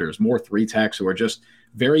disruptors, more 3-techs who are just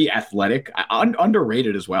very athletic,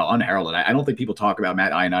 underrated as well, unheralded. I don't think people talk about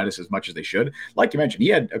Matt Ioannidis as much as they should. Like you mentioned, he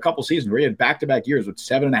had a couple seasons where he had back-to-back years with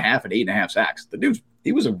 7.5 and 8.5 sacks.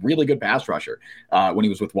 He was a really good pass rusher when he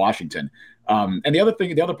was with Washington. And the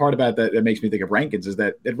other part about that makes me think of Rankins is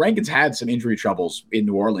that Rankins had some injury troubles in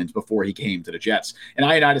New Orleans before he came to the Jets. And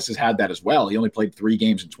Ioannidis has had that as well. He only played 3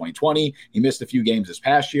 games in 2020. He missed a few games this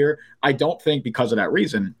past year. I don't think because of that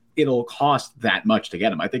reason it'll cost that much to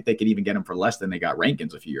get him. I think they could even get him for less than they got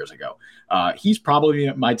Rankins a few years ago. He's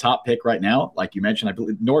probably my top pick right now. Like you mentioned, I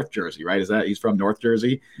believe North Jersey, right? Is that he's from North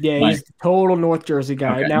Jersey? Yeah, he's a total North Jersey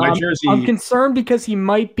guy. Okay, now I'm concerned because he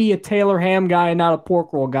might be a Taylor ham guy and not a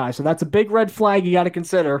pork roll guy. So that's a big red flag you got to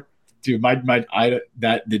consider. Dude,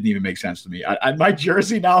 that didn't even make sense to me. My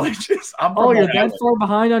Jersey knowledge is you're that far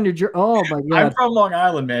behind on your Jersey. Oh my God. I'm from Long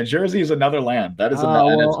Island, man. Jersey is another land. That is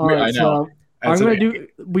another. Right, I know. So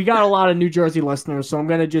we got a lot of New Jersey listeners, so I'm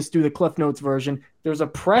going to just do the Cliff Notes version. There's a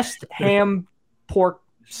pressed ham pork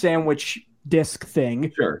sandwich disc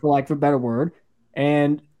thing, sure, for lack of a better word.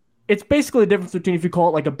 And it's basically the difference between if you call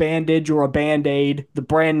it like a bandage or a Band-Aid, the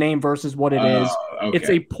brand name versus what it is. Okay. It's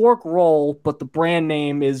a pork roll, but the brand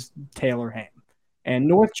name is Taylor ham. And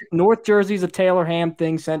North Jersey's a Taylor ham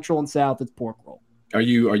thing, Central and South, it's pork roll. Are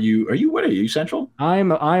you what are you, Central?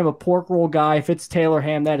 I'm a pork roll guy. If it's Taylor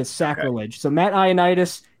ham, that is sacrilege. Okay. So Matt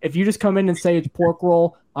Ioannidis, if you just come in and say it's pork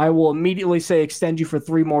roll, I will immediately say extend you for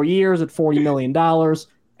 3 more years at $40 million,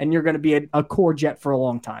 and you're going to be a core Jet for a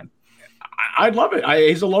long time. I'd love it.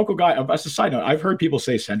 He's a local guy. As a side note, I've heard people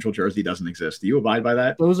say Central Jersey doesn't exist. Do you abide by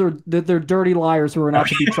that? They're dirty liars who are not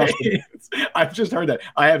to be trusted. I've just heard that.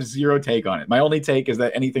 I have zero take on it. My only take is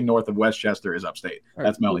that anything north of Westchester is upstate.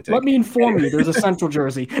 That's my only take. Let me inform you. There's a Central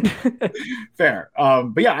Jersey. Fair.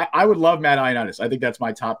 But yeah, I would love Matt Ioannidis. I think that's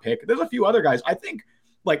my top pick. There's a few other guys. I think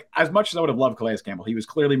like, as much as I would have loved Calais Campbell, he was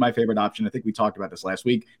clearly my favorite option. I think we talked about this last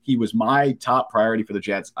week. He was my top priority for the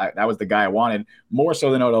Jets. That was the guy I wanted, more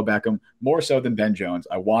so than Odell Beckham, more so than Ben Jones.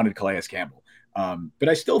 I wanted Calais Campbell. But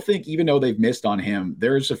I still think, even though they've missed on him,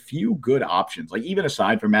 there's a few good options. Like, even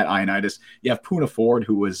aside from Matt Ioannidis, you have Poona Ford,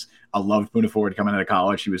 who was I loved Poona Ford coming out of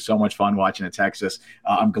college. He was so much fun watching at Texas.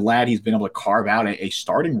 I'm glad he's been able to carve out a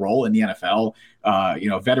starting role in the NFL.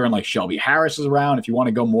 A veteran like Shelby Harris is around. If you want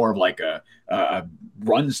to go more of like a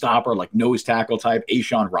run stopper, like nose tackle type,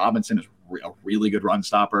 Ashawn Robinson is a really good run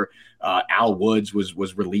stopper. Al Woods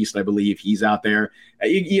was released, I believe. He's out there.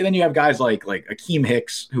 Then you have guys like Akeem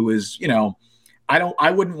Hicks, who is,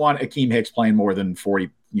 I wouldn't want Akeem Hicks playing more than 40%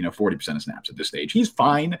 of snaps at this stage. He's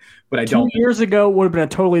fine, but I don't. 2 years ago would have been a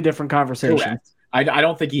totally different conversation. Correct. I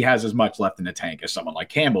don't think he has as much left in the tank as someone like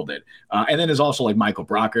Campbell did. And then there's also like Michael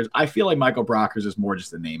Brockers. I feel like Michael Brockers is more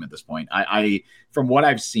just a name at this point. I from what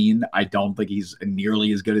I've seen, I don't think he's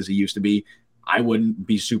nearly as good as he used to be. I wouldn't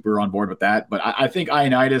be super on board with that, but I think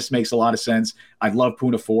Ioannidis makes a lot of sense. I love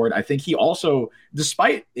Poona Ford. I think he also,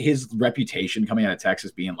 despite his reputation coming out of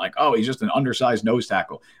Texas being like, oh, he's just an undersized nose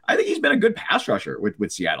tackle, I think he's been a good pass rusher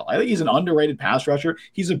with Seattle. I think he's an underrated pass rusher.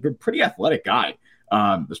 He's a pretty athletic guy,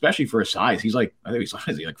 especially for his size. He's like, I think he's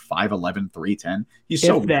like 5'11", 310. He's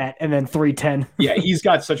so that, and then 310. Yeah, he's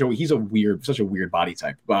got such a weird body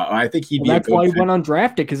type. I think he'd be. That's why he went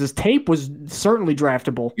undrafted, because his tape was certainly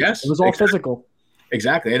draftable. Yes, it was all physical.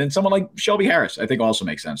 Exactly. And then someone like Shelby Harris, I think, also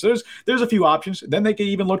makes sense. So there's a few options. Then they could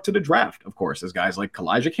even look to the draft, of course. There's guys like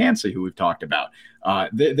Kalijah Kancey, who we've talked about.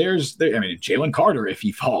 Jalen Carter, if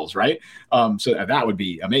he falls, right? So that would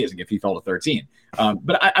be amazing if he fell to 13.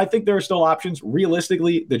 But I think there are still options.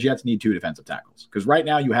 Realistically, the Jets need 2 defensive tackles, because right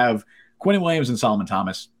now you have Quinnen Williams and Solomon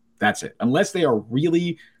Thomas. That's it. Unless they are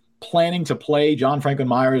really planning to play John Franklin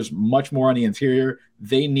Myers much more on the interior,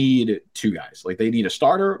 they need 2 guys. Like, they need a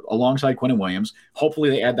starter alongside Quinnen Williams.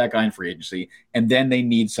 Hopefully they add that guy in free agency. And then they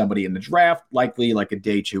need somebody in the draft, likely like a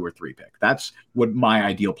day 2 or 3 pick. That's what my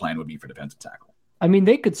ideal plan would be for defensive tackle. I mean,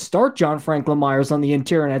 they could start John Franklin Myers on the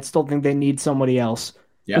interior, and I'd still think they need somebody else.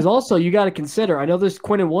 Because also, you got to consider, I know this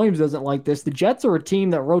Quinnen Williams doesn't like this. The Jets are a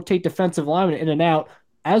team that rotate defensive linemen in and out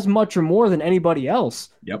as much or more than anybody else.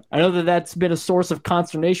 Yep. I know that's been a source of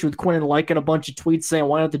consternation with Quinnen liking a bunch of tweets saying,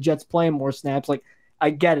 why aren't the Jets playing more snaps? Like,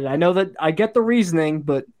 I get it. I know that I get the reasoning,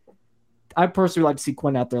 but I personally like to see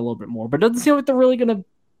Quinn out there a little bit more. But it doesn't seem like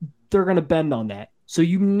they're gonna bend on that. So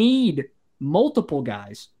you need multiple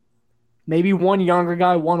guys. Maybe one younger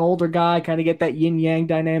guy, one older guy, kind of get that yin-yang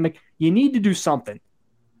dynamic. You need to do something.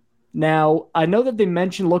 Now, I know that they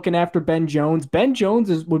mentioned looking after Ben Jones. Ben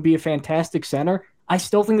Jones would be a fantastic center. I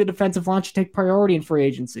still think the defensive line should take priority in free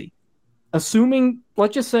agency. Assuming,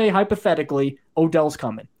 let's just say hypothetically, Odell's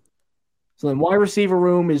coming. So then wide receiver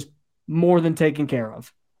room is more than taken care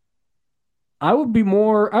of. I would be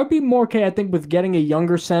more okay, I think, with getting a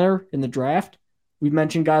younger center in the draft. We've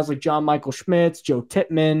mentioned guys like John Michael Schmitz, Joe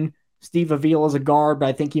Tippmann, Steve Avila as a guard, but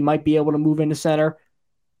I think he might be able to move into center.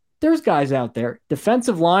 There's guys out there.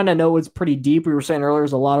 Defensive line, I know it's pretty deep. We were saying earlier,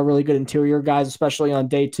 there's a lot of really good interior guys, especially on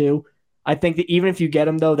day 2. I think that even if you get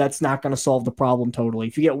them, though, that's not going to solve the problem totally.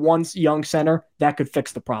 If you get one young center, that could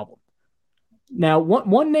fix the problem. Now,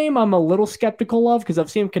 one name I'm a little skeptical of, because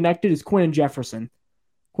I've seen him connected, is Quinton Jefferson.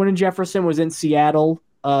 Quinton Jefferson was in Seattle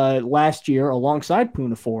last year alongside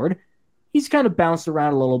Poona Ford. He's kind of bounced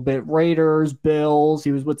around a little bit. Raiders, Bills.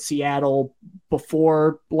 He was with Seattle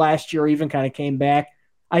before last year, even kind of came back.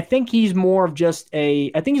 I think he's more of just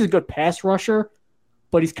I think he's a good pass rusher,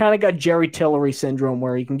 but he's kind of got Jerry Tillery syndrome,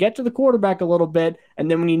 where he can get to the quarterback a little bit, and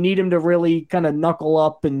then when you need him to really kind of knuckle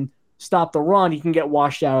up and stop the run, he can get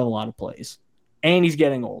washed out of a lot of plays. And he's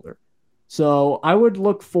getting older. So I would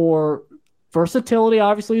look for versatility,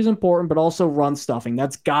 obviously, is important, but also run stuffing.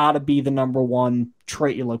 That's got to be the number one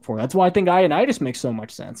trait you look for. That's why I think Ioannidis makes so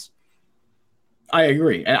much sense. I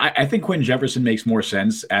agree. And I think Quinton Jefferson makes more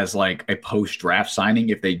sense as like a post-draft signing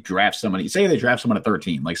if they draft somebody. Say they draft someone at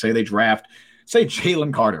 13. Like, say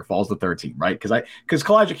Jalen Carter falls to 13, right? Because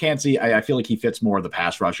Kalijah Kancey, I feel like he fits more of the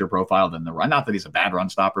pass rusher profile than the run. Not that he's a bad run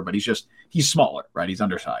stopper, but he's smaller, right? He's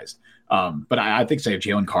undersized. But I think, say, if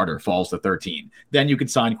Jalen Carter falls to 13, then you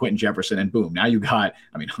could sign Quinton Jefferson, and boom, now you got,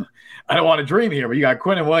 I don't want to dream here, but you got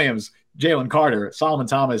Quinnen Williams, Jalen Carter, Solomon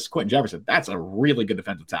Thomas, Quinton Jefferson. That's a really good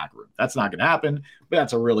defensive tackle room. That's not going to happen, but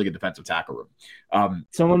that's a really good defensive tackle room.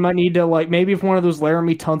 Someone might need to, maybe if one of those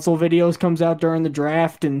Laramie Tunsil videos comes out during the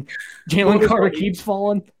draft and Jalen Carter keeps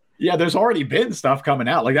falling. Yeah, there's already been stuff coming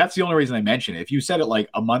out. That's the only reason I mention it. If you said it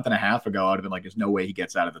a month and a half ago, I would have been like, there's no way he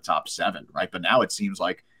gets out of the top 7, right? But now it seems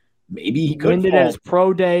like maybe he could winded fall. at his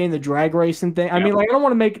pro day and the drag racing thing. I Yeah. mean, like, I don't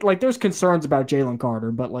want to make like there's concerns about Jalen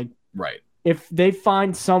Carter, but like, Right. if they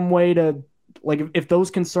find some way to like, if those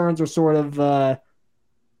concerns are sort of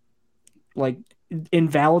like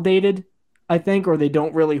invalidated, I think, or they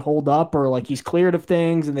don't really hold up, or like he's cleared of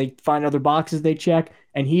things and they find other boxes they check,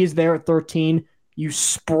 and he's there at 13, you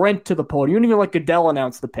sprint to the podium. You don't even let Goodell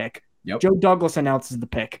announce the pick. Yep. Joe Douglas announces the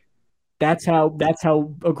pick. That's how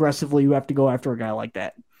aggressively you have to go after a guy like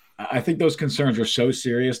that. I think those concerns are so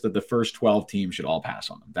serious that the first 12 teams should all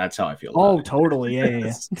pass on them. That's how I feel. Oh, totally.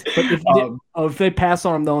 Yeah. But if they pass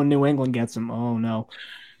on him, though, and New England gets him, oh, no.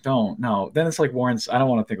 No. Then it's like Warren's. I don't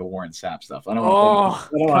want to think of Warren Sapp stuff. I don't want to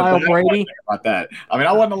think Kyle Brady about that. I mean,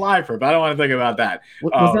 I wasn't alive for it, but I don't want to think about that.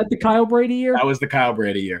 Was that the Kyle Brady year? That was the Kyle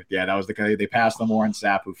Brady year. Yeah, that was they passed on Warren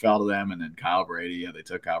Sapp, who fell to them, and then Kyle Brady. Yeah, they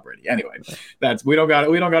took Kyle Brady. Anyway, we don't got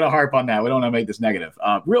to harp on that. We don't want to make this negative.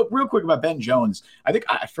 Real quick about Ben Jones.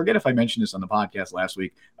 I forget if I mentioned this on the podcast last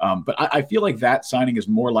week, but I feel like that signing is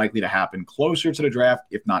more likely to happen closer to the draft,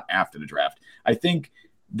 if not after the draft. I think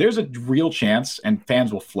there's a real chance, and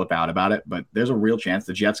fans will flip out about it, but there's a real chance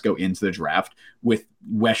the Jets go into the draft with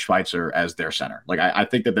Wes Schweitzer as their center. Like, I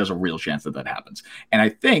think that there's a real chance that happens. And I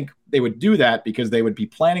think they would do that because they would be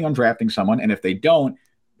planning on drafting someone. And if they don't,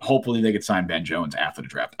 hopefully they could sign Ben Jones after the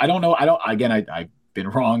draft. I don't know. I've been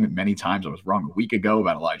wrong many times. I was wrong a week ago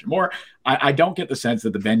about Elijah Moore. I don't get the sense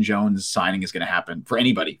that the Ben Jones signing is going to happen for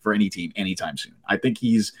anybody, for any team, anytime soon. I think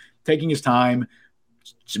he's taking his time.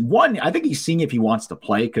 One, I think he's seeing if he wants to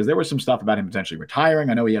play, because there was some stuff about him potentially retiring.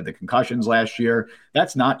 I know he had the concussions last year.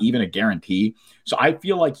 That's not even a guarantee. So I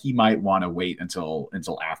feel like he might want to wait until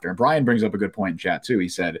after. And Brian brings up a good point in chat too. He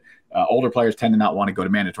said older players tend to not want to go to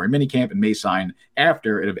mandatory minicamp and may sign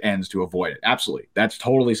after it ends to avoid it. Absolutely. That's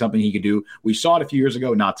totally something he could do. We saw it a few years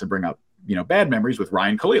ago, not to bring up bad memories, with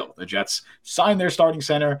Ryan Khalil. The Jets signed their starting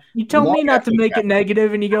center. You tell me not to make it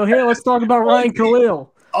negative, and you go, hey, let's talk about Ryan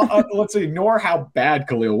Khalil. Let's ignore how bad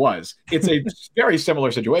Khalil was. It's a very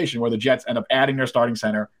similar situation where the Jets end up adding their starting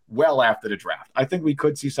center well after the draft. I think we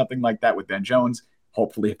could see something like that with Ben Jones.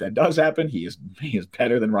 Hopefully, if that does happen, he is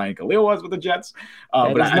better than Ryan Khalil was with the Jets.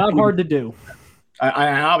 But it's not hard to do.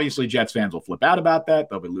 I obviously, Jets fans will flip out about that.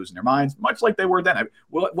 They'll be losing their minds, much like they were then.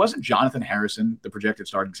 Wasn't Jonathan Harrison the projected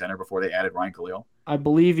starting center before they added Ryan Khalil? I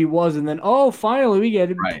believe he was, and then finally we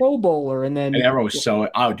get a Pro Bowler, and everyone was so.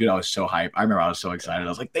 Oh, dude, I was so hyped. I remember I was so excited. I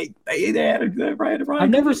was like, they added Ryan.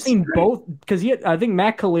 I've never seen both, because I think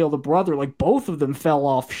Matt Khalil, the brother, like both of them fell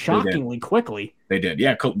off shockingly quickly. They did,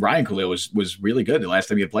 yeah. Ryan Khalil was really good the last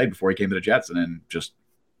time he had played before he came to the Jets, and then just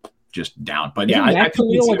down. But yeah, Matt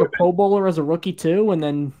Khalil like a Pro Bowler as a rookie too, and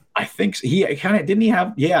then I think he kind of didn't he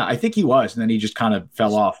have? Yeah, I think he was, and then he just kind of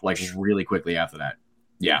fell off like really quickly after that.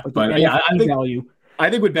 Yeah, like but yeah, I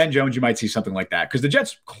think with Ben Jones you might see something like that, because the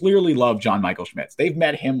Jets clearly love John Michael Schmitz. They've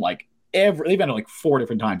met him they've met him like 4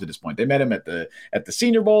 different times at this point. They met him at the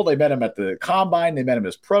Senior Bowl. They met him at the Combine. They met him at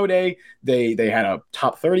his pro day. They had a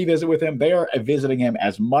top 30 visit with him. They are visiting him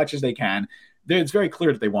as much as they can. It's very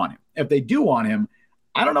clear that they want him. If they do want him,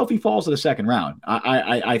 I don't know if he falls to the second round.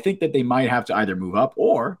 I think that they might have to either move up,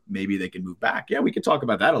 or maybe they can move back. Yeah, we could talk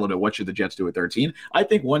about that a little bit. What should the Jets do at 13? I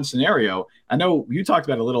think one scenario, I know you talked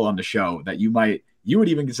about a little on the show, that you would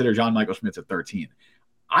even consider John Michael Schmitz at 13.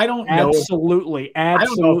 I don't know. Absolutely. I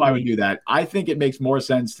don't know if I would do that. I think it makes more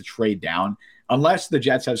sense to trade down, unless the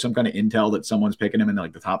Jets have some kind of intel that someone's picking him in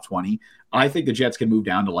like the top 20. I think the Jets can move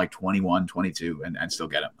down to like 21, 22 and still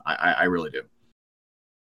get him. I really do.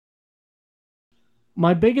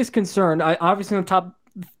 My biggest concern, obviously on top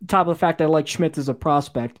of the fact I like Schmitz as a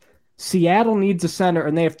prospect, Seattle needs a center,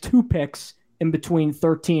 and they have 2 picks in between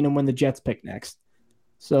 13 and when the Jets pick next.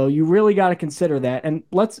 So you really got to consider that. And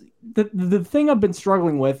the thing I've been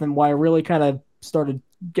struggling with, and why I really kind of started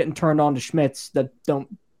getting turned on to Schmitz,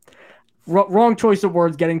 wrong choice of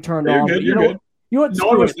words, getting turned on. Good, you know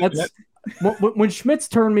what? When Schmitz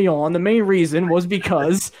turned me on, the main reason was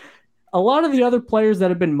because a lot of the other players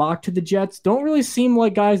that have been mocked to the Jets don't really seem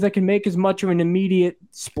like guys that can make as much of an immediate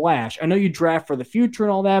splash. I know you draft for the future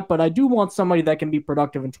and all that, but I do want somebody that can be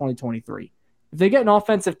productive in 2023. If they get an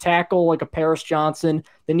offensive tackle like a Paris Johnson,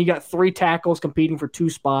 then you got 3 tackles competing for 2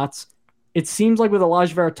 spots. It seems like with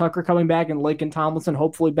Elijah Vera Tucker coming back and Laken Tomlinson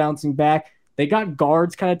hopefully bouncing back, they got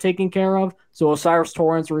guards kind of taken care of. So Osiris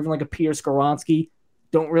Torrance or even like a Peter Skoronski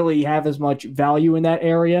don't really have as much value in that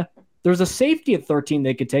area. There's a safety at 13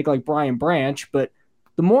 they could take, like Brian Branch, but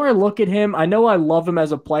the more I look at him, I know I love him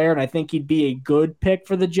as a player, and I think he'd be a good pick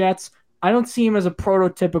for the Jets. I don't see him as a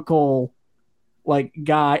prototypical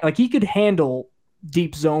guy. Like, he could handle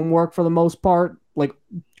deep zone work for the most part, like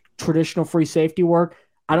traditional free safety work.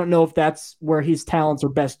 I don't know if that's where his talents are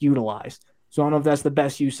best utilized. So I don't know if that's the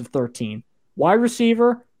best use of 13. Wide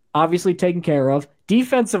receiver, obviously taken care of.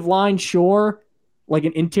 Defensive line, sure. Like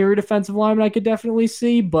an interior defensive lineman I could definitely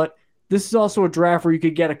see, but this is also a draft where you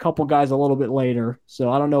could get a couple guys a little bit later. So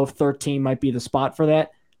I don't know if 13 might be the spot for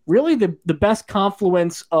that. Really, the best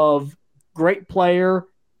confluence of great player,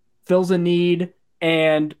 fills a need,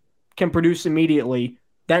 and can produce immediately.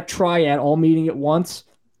 That triad all meeting at once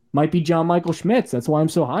might be John Michael Schmitz. That's why I'm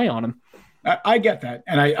so high on him. I get that,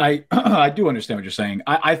 and I I do understand what you're saying.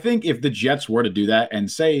 I think if the Jets were to do that and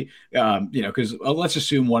say, because let's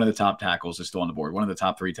assume one of the top tackles is still on the board, one of the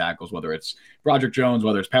top 3 tackles, whether it's Broderick Jones,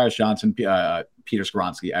 whether it's Paris Johnson, Peter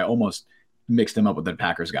Skoronski. I almost mixed him up with the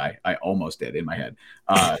Packers guy. I almost did in my head.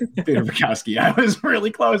 Peter Bukowski. I was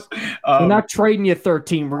really close. We're not trading you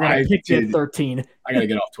 13. We're going to pick you at 13. I got to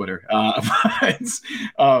get off Twitter.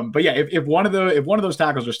 But yeah, if one of those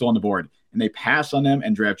tackles are still on the board and they pass on them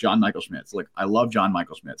and draft John Michael Schmitz, look, I love John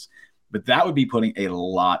Michael Schmitz, but that would be putting a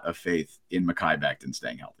lot of faith in Mekhi Becton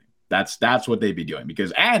staying healthy. That's what they'd be doing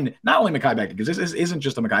and not only Mekhi Becton, because this isn't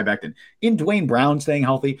just a Mekhi Becton, in Dwayne Brown staying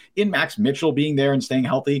healthy, in Max Mitchell being there and staying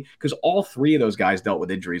healthy, because all 3 of those guys dealt with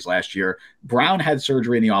injuries last year. Brown had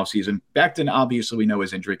surgery in the offseason. Becton, obviously, we know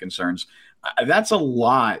his injury concerns. That's a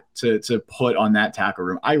lot to put on that tackle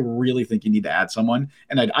room. I really think you need to add someone,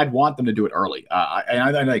 and I'd want them to do it early.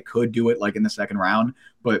 I could do it like in the second round,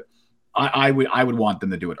 but I would want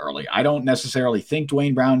them to do it early. I don't necessarily think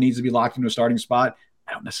Dwayne Brown needs to be locked into a starting spot.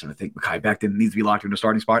 I don't necessarily think Mekhi Becton needs to be locked into a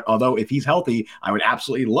starting spot, although if he's healthy, I would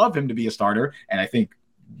absolutely love him to be a starter, and I think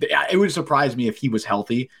it would surprise me if he was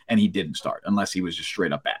healthy and he didn't start, unless he was just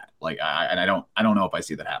straight up bad. I don't know if I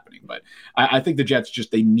see that happening, but I think the Jets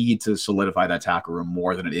they need to solidify that tackle room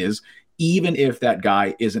more than it is, even if that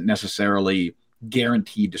guy isn't necessarily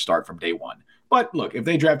guaranteed to start from day one. But look, if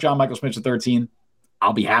they draft John Michael Schmitz at 13,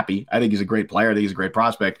 I'll be happy. I think he's a great player. I think he's a great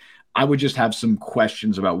prospect. I would just have some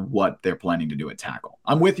questions about what they're planning to do at tackle.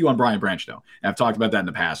 I'm with you on Brian Branch, though. And I've talked about that in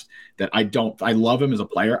the past, that I love him as a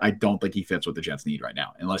player. I don't think he fits what the Jets need right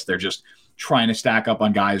now, unless they're just trying to stack up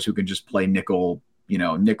on guys who can just play nickel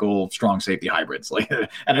strong safety hybrids. And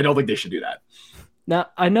I don't think they should do that. Now,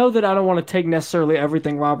 I know that I don't want to take necessarily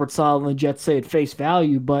everything Robert Saleh and the Jets say at face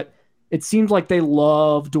value, but it seems like they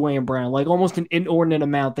love Dwayne Brown, like almost an inordinate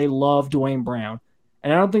amount. They love Dwayne Brown.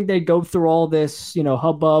 And I don't think they'd go through all this,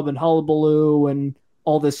 hubbub and hullabaloo and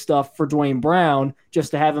all this stuff for Dwayne Brown just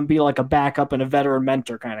to have him be like a backup and a veteran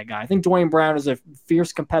mentor kind of guy. I think Dwayne Brown is a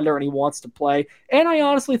fierce competitor and he wants to play. And I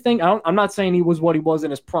honestly think, I'm not saying he was what he was in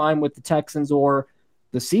his prime with the Texans or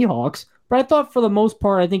the Seahawks, but I thought for the most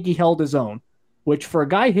part, I think he held his own, which for a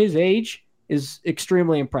guy his age is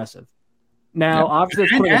extremely impressive. Now,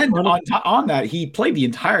 obviously, on that, he played the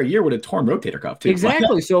entire year with a torn rotator cuff, too.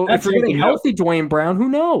 Exactly. So if you're getting healthy, Dwayne Brown, who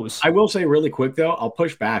knows? I will say really quick, though, I'll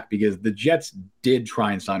push back because the Jets did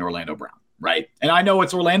try and sign Orlando Brown, right? And I know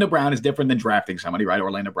Orlando Brown is different than drafting somebody, right?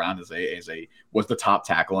 Orlando Brown was the top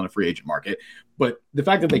tackle in a free agent market. But the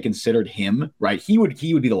fact that they considered him, right, he would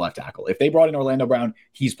be the left tackle. If they brought in Orlando Brown,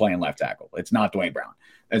 he's playing left tackle. It's not Dwayne Brown.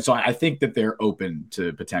 And so I think that they're open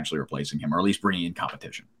to potentially replacing him or at least bringing in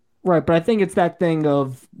competition. Right, but I think it's that thing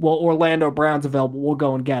of, well, Orlando Brown's available, we'll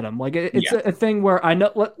go and get him. Like, it's a thing where I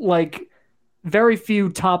know, like, very few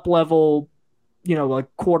top-level, like,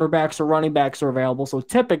 quarterbacks or running backs are available. So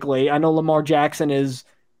typically, I know Lamar Jackson is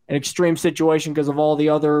an extreme situation because of all the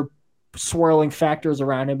other swirling factors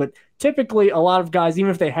around him. But typically, a lot of guys,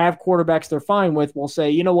 even if they have quarterbacks they're fine with, will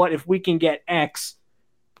say, you know what, if we can get X,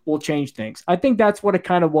 we'll change things. I think that's what it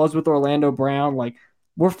kind of was with Orlando Brown. Like,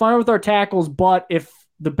 we're fine with our tackles, but if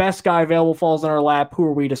the best guy available falls in our lap, who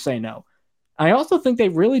are we to say no? I also think they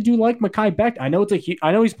really do like Mekhi Becton.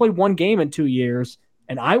 I know he's played one game in 2 years,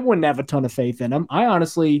 and I wouldn't have a ton of faith in him. I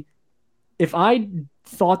honestly, if I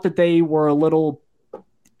thought that they were a little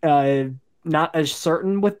not as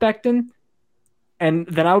certain with Becton, and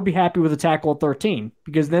then I would be happy with a tackle at 13,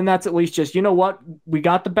 because then that's at least just, you know what, we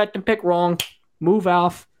got the Becton pick wrong, move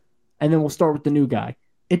off, and then we'll start with the new guy.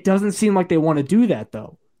 It doesn't seem like they want to do that,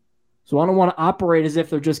 though. So I don't want to operate as if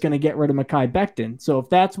they're just going to get rid of Mekhi Becton. So if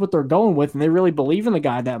that's what they're going with and they really believe in the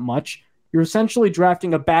guy that much, you're essentially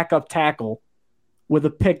drafting a backup tackle with a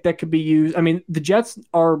pick that could be used. I mean, the Jets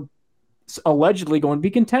are allegedly going to be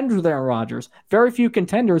contenders with Aaron Rodgers. Very few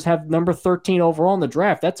contenders have number 13 overall in the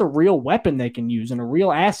draft. That's a real weapon they can use and a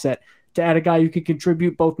real asset to add a guy who can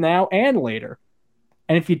contribute both now and later.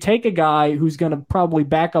 And if you take a guy who's going to probably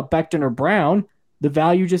back up Becton or Brown, the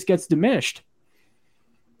value just gets diminished.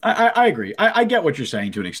 I agree. I get what you're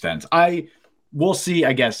saying to an extent. I we'll see,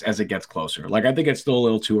 I guess, as it gets closer. Like, I think it's still a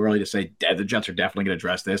little too early to say the Jets are definitely going to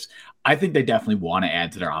address this. I think they definitely want to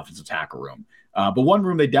add to their offensive tackle room. But one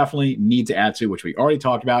room they definitely need to add to, which we already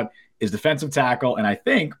talked about, is defensive tackle. And I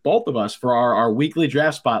think both of us, for our weekly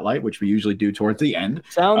draft spotlight, which we usually do towards the end.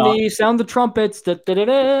 Sound the trumpets. Da, da, da,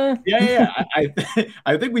 da. Yeah.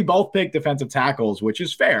 I think we both picked defensive tackles, which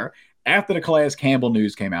is fair. After the Calais Campbell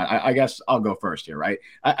news came out, I guess I'll go first here, right?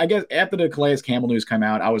 I guess after the Calais Campbell news came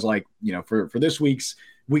out, I was like, for this week's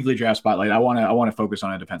weekly draft spotlight, I want to focus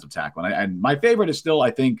on a defensive tackle. And my favorite is still, I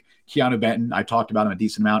think, Keanu Benton. I talked about him a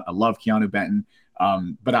decent amount. I love Keanu Benton.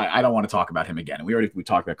 But I don't want to talk about him again. We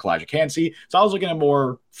talked about Kalijah Kancey. So I was looking at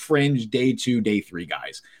more fringe day 2, day 3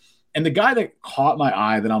 guys. And the guy that caught my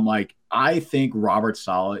eye that I'm like, I think Robert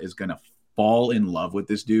Saleh is going to fall in love with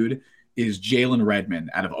this dude is Jalen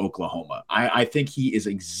Redmond out of Oklahoma. I think he is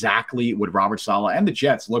exactly what Robert Saleh and the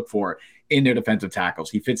Jets look for in their defensive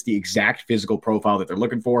tackles. He fits the exact physical profile that they're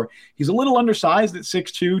looking for. He's a little undersized at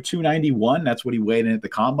 6'2", 291. That's what he weighed in at the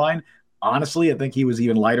combine. Honestly, I think he was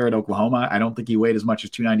even lighter at Oklahoma. I don't think he weighed as much as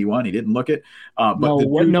 291. He didn't look it.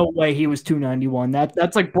 No way he was 291.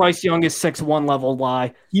 That's like Bryce Young's 6'1" level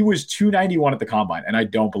lie. He was 291 at the combine, and I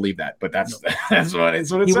don't believe that. But that's what it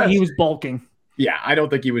says. He was bulking. Yeah, I don't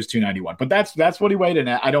think he was 291. But that's what he weighed in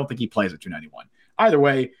at. I don't think he plays at 291. Either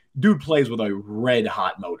way, dude plays with a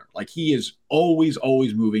red-hot motor. Like, he is always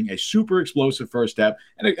moving, a super explosive first step,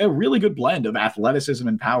 and a really good blend of athleticism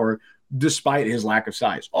and power despite his lack of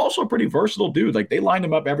size. Also a pretty versatile dude. Like, they lined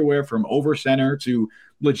him up everywhere from over center to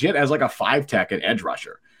legit as like a 5-tech at edge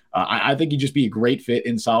rusher. I think he'd just be a great fit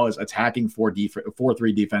in Saleh's attacking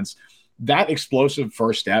 4-3 defense. That explosive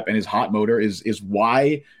first step and his hot motor is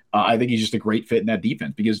why I think he's just a great fit in that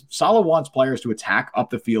defense, because Saleh wants players to attack up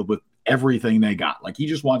the field with everything they got. Like, he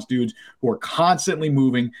just wants dudes who are constantly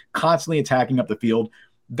moving, constantly attacking up the field.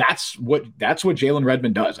 That's what Jalen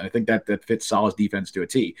Redmond does. And I think that fits Saleh's defense to a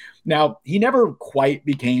T. Now, he never quite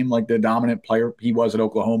became like the dominant player he was at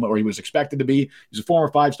Oklahoma, or he was expected to be. He's a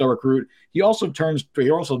former 5-star recruit.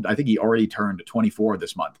 I think he already turned 24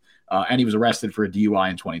 this month. And he was arrested for a DUI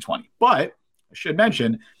in 2020. But I should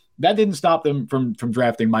mention, that didn't stop them from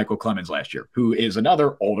drafting Michael Clemens last year, who is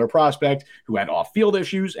another older prospect who had off-field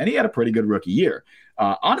issues, and he had a pretty good rookie year.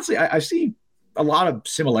 Honestly, I see a lot of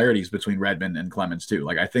similarities between Redmond and Clemens too.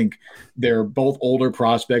 Like, I think they're both older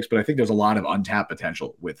prospects, but I think there's a lot of untapped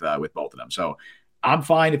potential with both of them. So I'm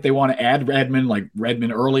fine if they want to add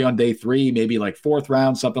Redmond early on day 3, maybe like 4th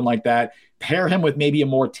round, something like that. Pair him with maybe a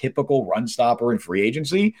more typical run stopper in free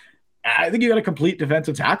agency. I think you got a complete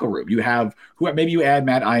defensive tackle room. Maybe you add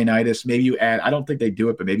Matt Ioannidis. Maybe you add, I don't think they do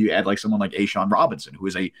it, but maybe you add like someone like Ashawn Robinson, who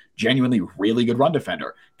is a genuinely really good run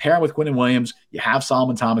defender. Pair him with Quinnen Williams. You have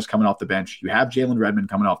Solomon Thomas coming off the bench. You have Jalen Redmond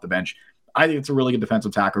coming off the bench. I think it's a really good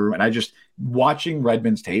defensive tackle room. And watching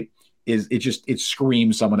Redmond's tape it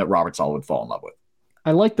screams someone that Robert Saleh would fall in love with.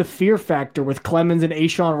 I like the fear factor with Clemens and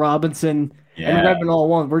Ashawn Robinson and Redmond all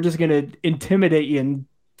along. We're just going to intimidate you and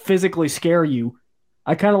physically scare you.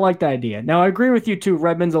 I kind of like the idea. Now, I agree with you, too.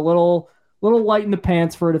 Redmond's a little light in the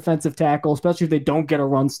pants for a defensive tackle, especially if they don't get a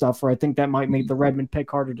run stuffer. I think that might make the Redmond pick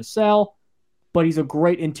harder to sell, but he's a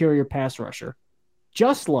great interior pass rusher.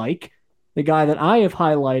 Just like the guy that I have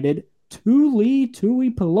highlighted, Tuli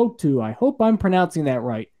Pelotu. I hope I'm pronouncing that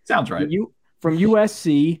right. Sounds right. From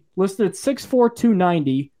USC, listed at 6'4",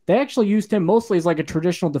 290. They actually used him mostly as like a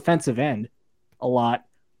traditional defensive end a lot.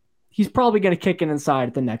 He's probably going to kick it inside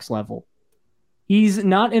at the next level. He's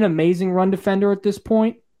not an amazing run defender at this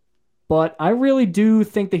point, but I really do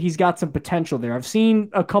think that he's got some potential there. I've seen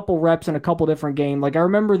a couple reps in a couple different games. Like, I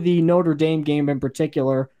remember the Notre Dame game in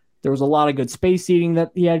particular. There was a lot of good space eating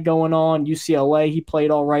that he had going on. UCLA, he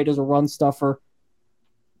played all right as a run stuffer.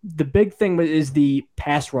 The big thing is the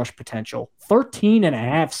pass rush potential.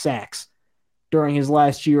 13.5 sacks during his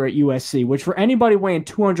last year at USC, which for anybody weighing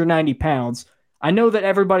 290 pounds, I know that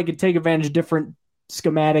everybody could take advantage of different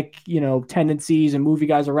schematic, tendencies and move you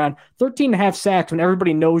guys around. 13.5 sacks when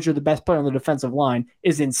everybody knows you're the best player on the defensive line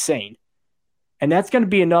is insane. And that's going to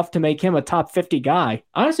be enough to make him a top 50 guy.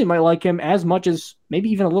 Honestly, might like him as much as maybe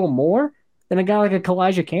even a little more than a guy like a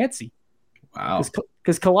Kalijah Kancey. Wow.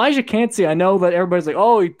 Because Kalijah Kancey, I know that everybody's like,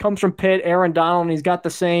 oh, he comes from Pitt, Aaron Donald, and he's got the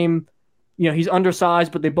same, he's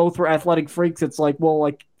undersized, but they both were athletic freaks. It's like, well,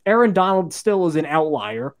 like Aaron Donald still is an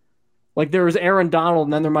outlier. Like, there is Aaron Donald,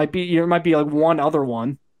 and then there might be like one other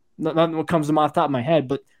one. Nothing what comes to my top of my head,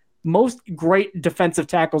 but most great defensive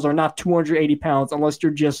tackles are not 280 pounds unless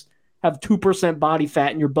you're just have 2% body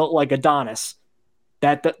fat and you're built like Adonis.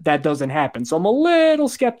 That doesn't happen. So I'm a little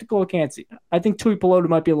skeptical of Kancey. I think Tui Pelotu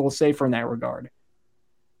might be a little safer in that regard.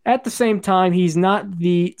 At the same time, he's not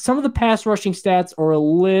some of the pass rushing stats are a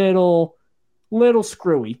little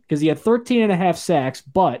screwy because he had 13.5 sacks,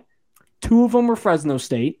 but 2 of them were Fresno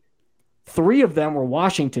State, 3 of them were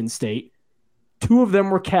Washington State, 2 of them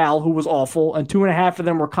were Cal, who was awful, and 2.5 of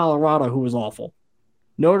them were Colorado, who was awful.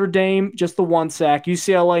 Notre Dame, just the 1 sack.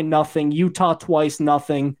 UCLA, nothing. Utah, twice,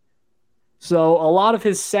 nothing. So a lot of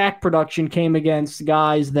his sack production came against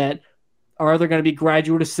guys that are either going to be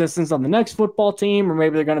graduate assistants on the next football team, or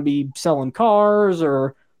maybe they're going to be selling cars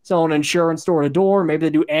or selling insurance door to door. Maybe they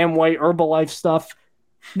do Amway, Herbalife stuff.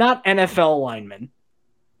 Not NFL linemen.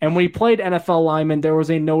 And when he played NFL linemen, there was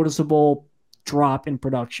a noticeable drop in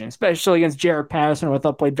production, especially against Jared Patterson, who I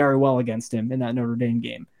thought played very well against him in that Notre Dame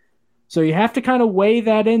game. So you have to kind of weigh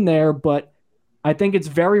that in there, but I think it's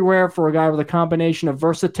very rare for a guy with a combination of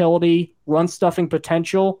versatility, run-stuffing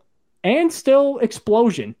potential, and still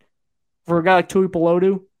explosion for a guy like Tui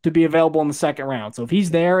Pelotu to be available in the second round. So if he's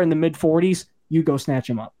there in the mid-40s, you go snatch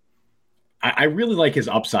him up. I really like his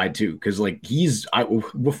upside too, because like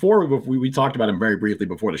before we talked about him very briefly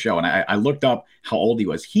before the show, and I looked up how old he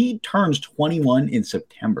was. He turns 21 in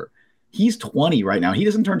September. He's 20 right now. He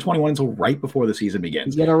doesn't turn 21 until right before the season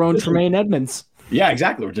begins. Get our own Tremaine Edmonds. Yeah,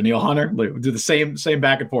 exactly. Or Daniil Hunter. Do the same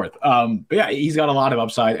back and forth. But yeah, he's got a lot of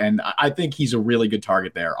upside, and I think he's a really good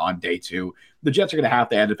target there on day 2. The Jets are going to have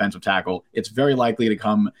to add defensive tackle. It's very likely to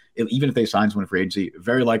come, even if they sign someone for agency,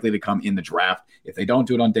 very likely to come in the draft. If they don't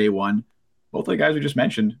do it on day 1, both of the guys we just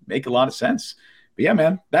mentioned make a lot of sense. But yeah,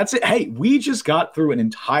 man, that's it. Hey, we just got through an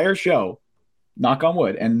entire show, knock on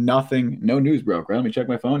wood, and no news broke, right? Let me check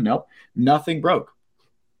my phone. Nope, nothing broke.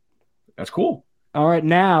 That's cool. All right,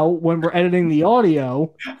 now when we're editing the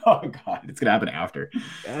audio, oh god, it's gonna happen after.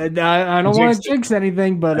 I don't want to jinx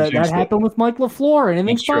anything, but that happened with Mike LaFleur.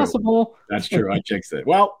 Anything's possible. That's true. I jinxed it.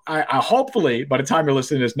 Well, I hopefully by the time you're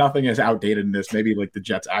listening to this, nothing is outdated in this. Maybe like the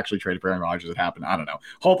Jets actually traded for Aaron Rodgers. It happened. I don't know.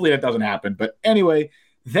 Hopefully that doesn't happen. But anyway,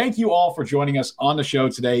 thank you all for joining us on the show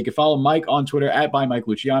today. You can follow Mike on Twitter at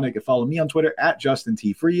 @ByMikeLuciano. You can follow me on Twitter at Justin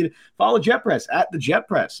T. Freed. Follow Jet Press at the Jet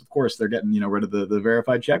Press. Of course, they're getting rid of the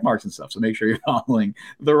verified check marks and stuff. So make sure you're following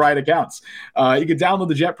the right accounts. You can download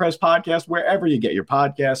the Jet Press podcast wherever you get your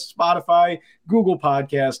podcasts: Spotify, Google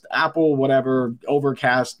Podcast, Apple, whatever,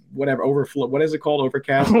 Overcast, whatever, Overflow. What is it called?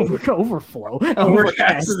 Overcast? Overflow.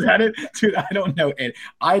 Overcast. Is that it? Dude, I don't know. And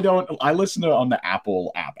I listen to it on the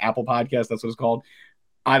Apple app. Apple Podcast, that's what it's called.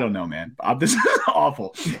 I don't know, man. This is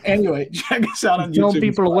awful. Anyway, check us out on YouTube. Tell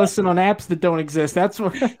people to listen on apps that don't exist. That's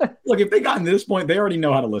what. Look, if they gotten to this point, they already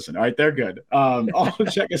know how to listen. All right, they're good. Also,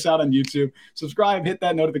 check us out on YouTube. Subscribe, hit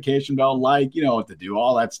that notification bell, you know what to do,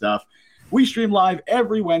 all that stuff. We stream live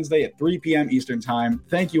every Wednesday at 3 p.m. Eastern Time.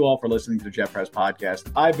 Thank you all for listening to the Jet Press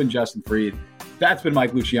Podcast. I've been Justin Freed. That's been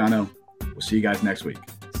Mike Luciano. We'll see you guys next week.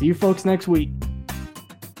 See you folks next week.